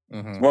bap.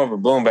 Mm-hmm. It's more of a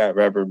boom bap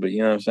rapper, but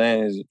you know what I'm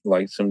saying? It's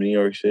like some New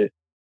York shit.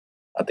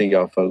 I think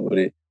y'all fuck with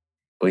it.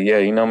 But yeah,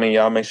 you know what I mean?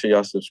 Y'all make sure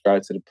y'all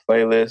subscribe to the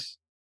playlist.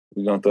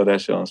 We're going to throw that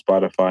shit on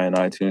Spotify and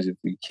iTunes if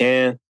we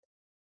can.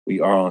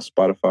 We are on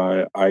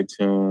Spotify,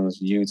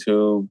 iTunes,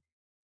 YouTube.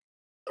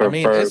 I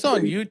mean, it's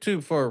on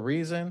YouTube for a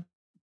reason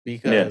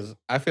because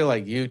I feel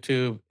like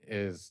YouTube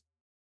is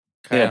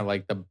kind of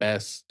like the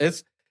best.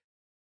 It's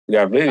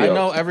videos. I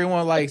know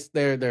everyone likes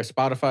their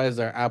Spotify's,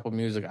 their Apple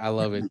Music. I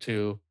love it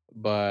too.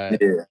 But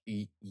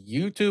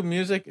YouTube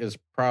Music is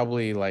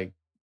probably like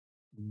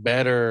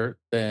better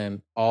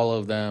than all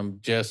of them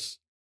just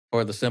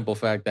for the simple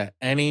fact that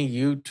any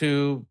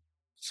YouTube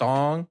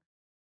song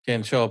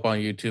can show up on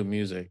YouTube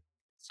Music.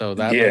 So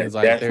that means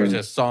like there's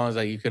just songs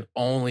that you could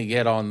only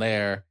get on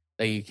there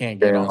that you can't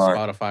get on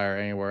Spotify or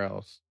anywhere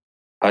else.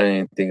 I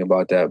didn't think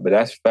about that, but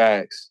that's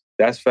facts.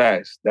 That's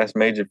facts. That's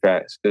major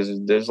facts because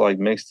there's like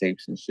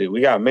mixtapes and shit.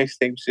 We got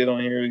mixtape shit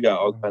on here. We got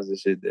all kinds of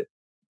shit that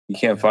you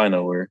can't find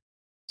nowhere.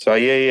 So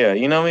yeah.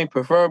 You know what I mean?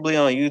 Preferably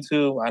on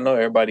YouTube. I know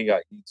everybody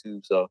got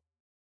YouTube. So,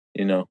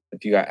 you know,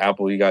 if you got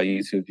Apple, you got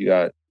YouTube. If you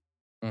got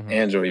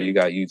Android, you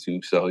got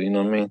YouTube. So, you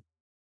know what I mean?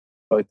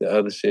 Like the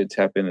other shit,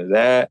 tap into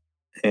that.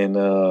 And,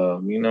 you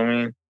know what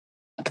I mean?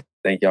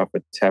 Thank y'all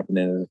for tapping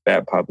into the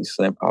Fat Poppy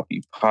Slim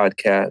Poppy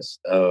podcast.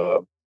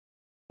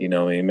 You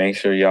know, and make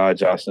sure y'all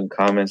drop some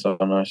comments on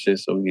our shit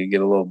so we can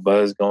get a little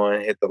buzz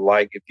going. Hit the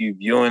like if you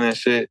viewing this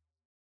shit.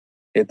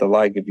 Hit the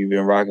like if you've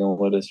been rocking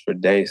with us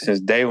since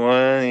day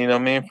one. You know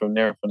what I mean? From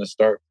the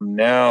start. From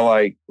now,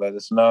 like, let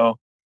us know.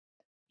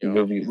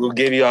 We'll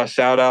give y'all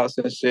shout outs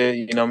and shit.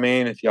 You know what I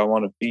mean? If y'all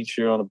want to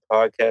feature on the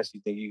podcast,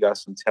 you think you got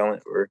some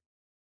talent,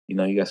 you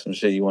know, you got some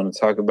shit you want to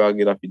talk about,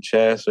 get off your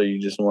chest, or you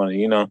just want to,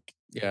 you know,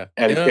 Yeah.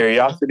 out of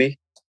curiosity.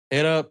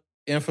 Hit up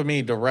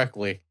Infamy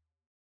directly.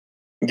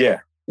 Yeah.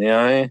 You know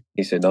what I mean?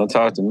 He said, don't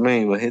talk to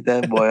me, but hit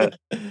that boy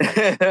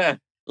up.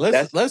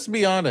 Let's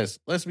be honest.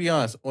 Let's be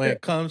honest. When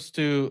it comes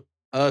to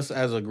us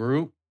as a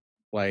group,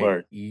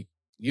 like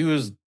you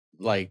was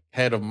like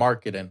head of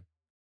marketing,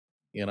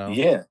 you know?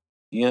 Yeah.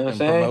 You know what I'm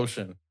saying?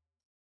 Promotion.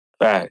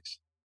 Facts.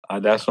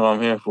 That's what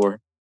I'm here for.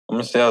 I'm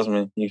a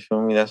salesman. You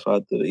feel me? That's why I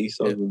do the East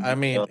Coast. I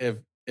mean,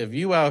 if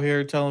you out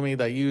here telling me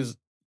that you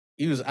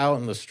was out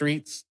in the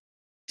streets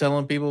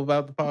telling people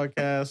about the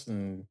podcast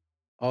and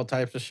all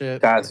types of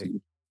shit.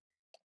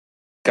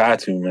 Got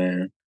to,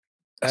 man.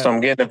 So I'm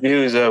getting the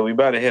views up. We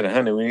about to hit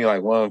 100. We need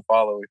like 1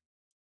 follower.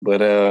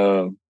 But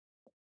it's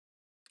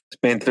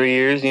been 3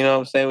 years, you know what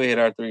I'm saying? We hit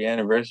our 3rd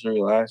anniversary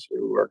last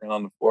year. We're working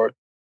on the 4th.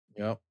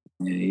 Yep.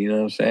 Yeah, you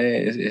know what I'm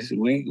saying?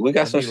 We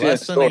got some shit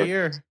less in than store. a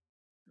year.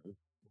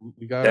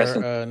 We got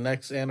our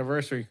next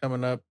anniversary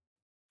coming up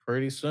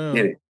pretty soon.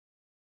 Get it.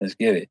 Let's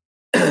get it.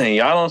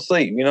 Y'all don't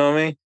sleep, you know what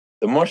I mean?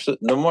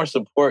 The more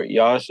support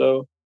y'all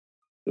show,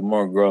 the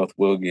more growth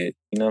we'll get.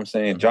 You know what I'm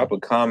saying? Drop a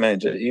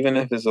comment, even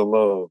if it's a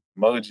little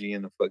emoji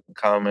in the fucking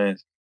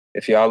comments.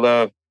 If y'all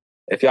love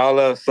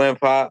Slim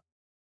Pop,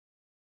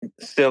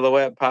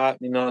 Silhouette Pop,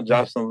 you know,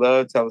 drop some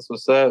love. Tell us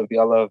what's up. If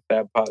y'all love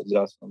Fat Pop,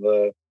 drop some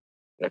love.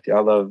 If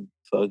y'all love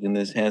fucking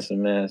this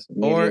handsome ass,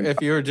 or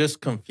if you're just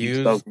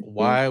confused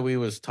why we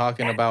was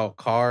talking about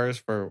cars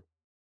for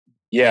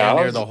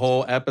near the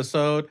whole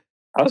episode,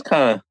 I was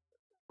kind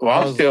of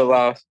I'm still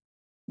lost,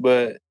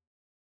 but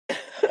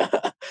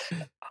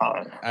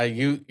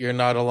you're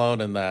not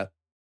alone in that.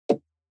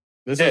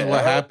 This is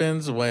what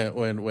happens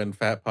when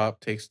Fat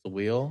Pop takes the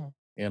wheel,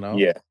 you know.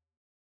 Yeah,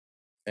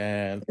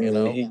 and you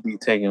know he be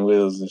taking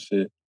wheels and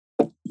shit,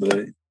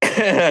 but.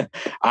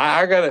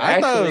 I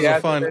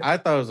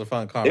thought it was a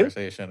fun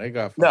conversation. It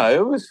got fun. No,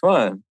 it was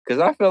fun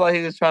because I felt like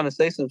he was trying to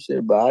say some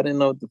shit, but I didn't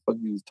know what the fuck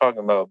he was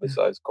talking about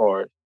besides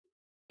cars.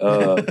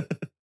 So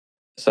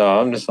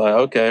I'm just like,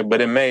 okay,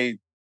 but it made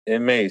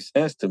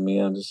sense to me.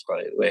 I'm just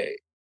like, wait,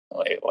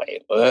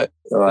 what?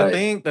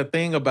 Like, the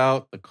thing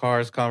about the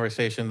cars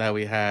conversation that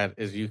we had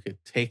is you could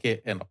take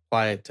it and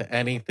apply it to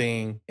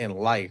anything in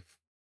life.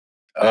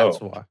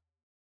 That's why.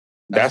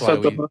 That's why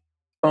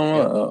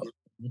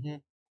mm-hmm.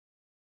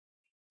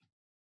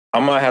 I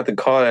might have to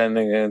call that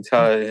nigga and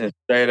tell him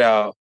straight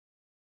out,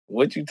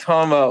 what you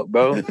talking about,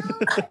 bro?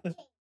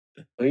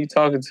 Who you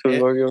talking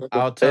to?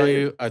 I'll tell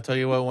you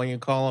what, when you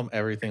call him,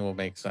 everything will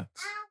make sense.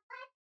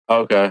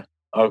 Okay.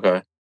 I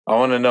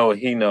want to know what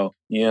he know.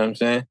 You know what I'm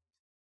saying?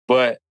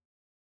 But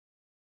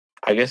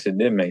I guess it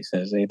did make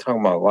sense. And he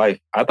talking about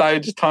life. I thought he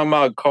was just talking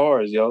about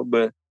cars, yo.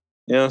 But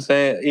you know what I'm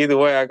saying? Either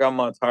way, I got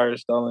my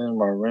tires stolen,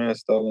 my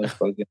rims stolen,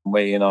 fucking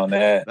waiting on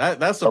that.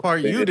 That's the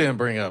part you didn't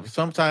bring up.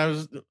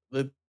 Sometimes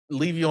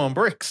leave you on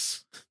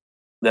bricks.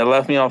 That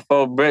left me on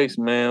 4 bricks,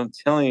 man. I'm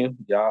telling you,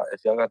 y'all,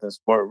 if y'all got the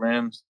sport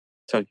rims,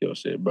 tuck your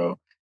shit, bro.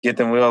 Get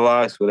them wheel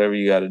locks, whatever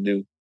you got to do.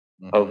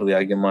 Mm-hmm. Hopefully,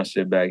 I get my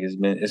shit back.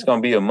 It's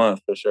gonna be a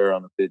month for sure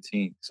on the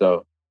 15th.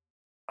 So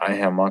I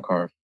have my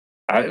car.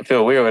 I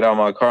feel weird without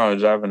my car. I'm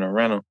driving a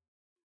rental.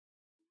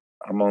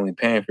 I'm only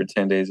paying for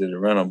 10 days of the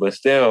rental, but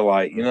still,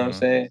 like, you know what I'm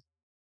saying?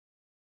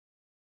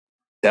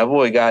 That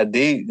boy got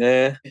deep,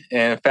 man.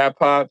 And Fat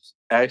Pops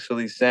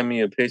actually sent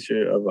me a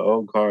picture of an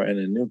old car and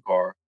a new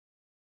car.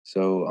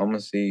 So I'm gonna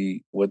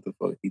see what the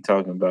fuck he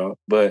talking about.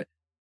 But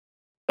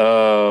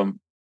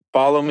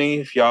follow me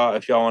if y'all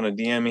want to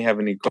DM me, have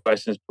any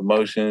questions,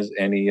 promotions,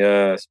 any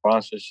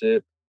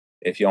sponsorship.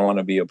 If y'all want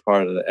to be a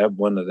part of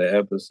one of the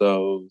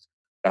episodes,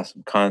 got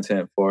some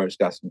content for us,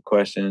 got some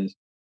questions,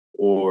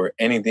 or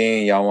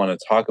anything y'all want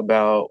to talk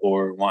about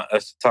or want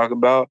us to talk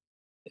about.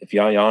 If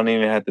y'all don't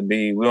even have to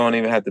be, we don't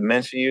even have to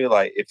mention you.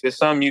 Like if it's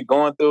something you're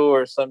going through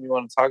or something you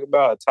want to talk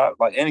about,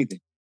 like anything,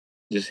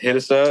 just hit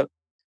us up.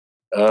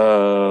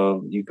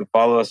 You can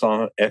follow us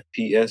on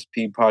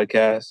FPSP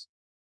Podcast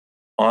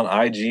on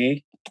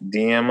IG.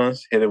 DM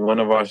us, hit one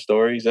of our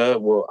stories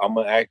up. Well, I'm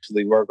gonna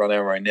actually work on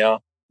that right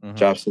now. Mm-hmm.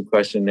 Drop some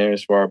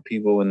questionnaires for our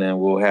people, and then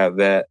we'll have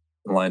that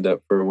lined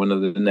up for one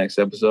of the next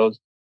episodes.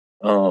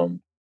 Yeah,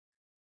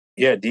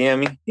 DM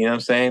me. You know what I'm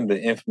saying?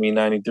 The Infamy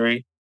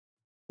 93,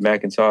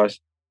 Macintosh,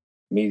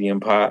 Medium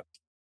Pop,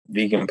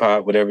 Vegan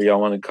Pop, whatever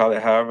y'all want to call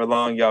it. However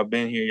long y'all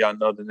been here, y'all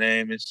know the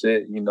name and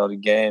shit. You know the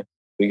game.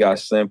 We got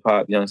Slim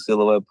Pop, Young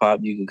Silhouette Pop.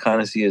 You can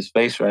kind of see his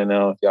face right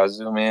now. If y'all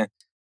zoom in,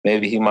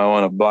 maybe he might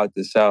want to block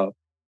this out.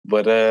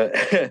 But,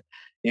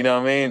 you know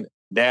what I mean?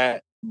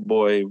 That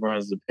boy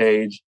runs the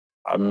page.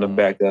 I'm the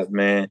backup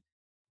man.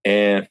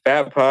 And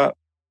Fat Pop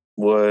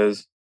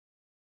was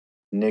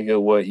nigga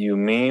what you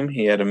meme.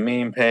 He had a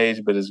meme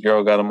page, but his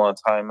girl got him on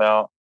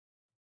timeout.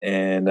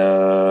 And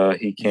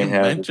he can't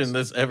mention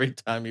this every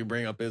time you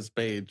bring up his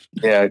page.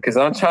 Yeah, because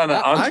I'm trying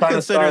to. I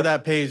consider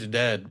that page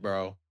dead,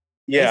 bro.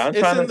 Yeah,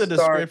 it's in the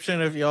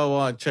description if y'all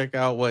want to check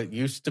out what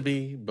used to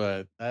be,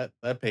 but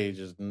that page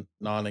is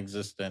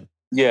non-existent.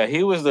 Yeah,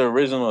 he was the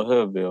original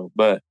Hoodville,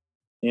 but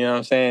you know what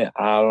I'm saying?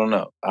 I don't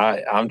know.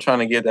 I'm trying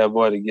to get that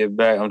boy to get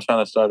back. I'm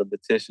trying to start a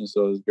petition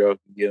so his girl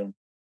can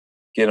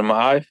get him an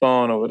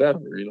iPhone or whatever.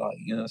 Like,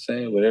 you know what I'm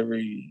saying? Whatever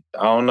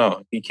I don't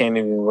know. He can't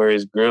even wear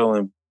his grill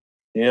and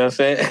you know what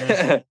I'm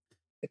saying?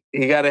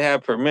 He gotta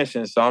have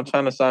permission. So I'm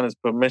trying to sign his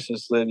permission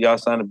slip. Y'all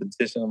sign a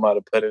petition, I'm about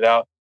to put it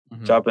out.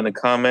 Mm-hmm. Drop in the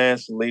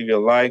comments, leave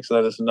your likes,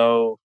 let us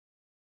know.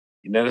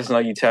 Let us know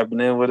you tapping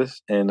in with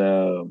us. And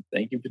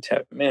thank you for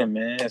tapping in,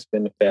 man. It's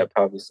been the Fat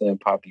Poppy Slim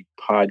Poppy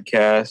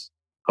podcast.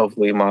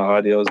 Hopefully my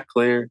audio is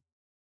clear.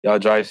 Y'all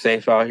drive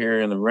safe out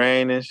here in the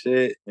rain and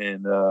shit.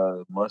 And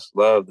much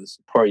love. The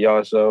support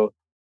y'all show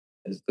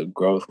is the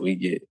growth we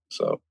get.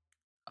 So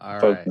I'm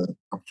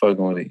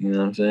fucking with it. You know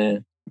what I'm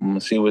saying? I'm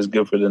going to see what's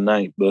good for the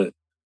night. But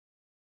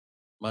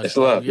much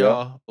love,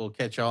 y'all. We'll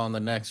catch y'all on the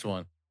next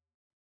one.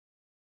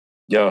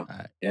 Yo. All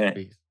right. Yeah.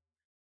 Peace.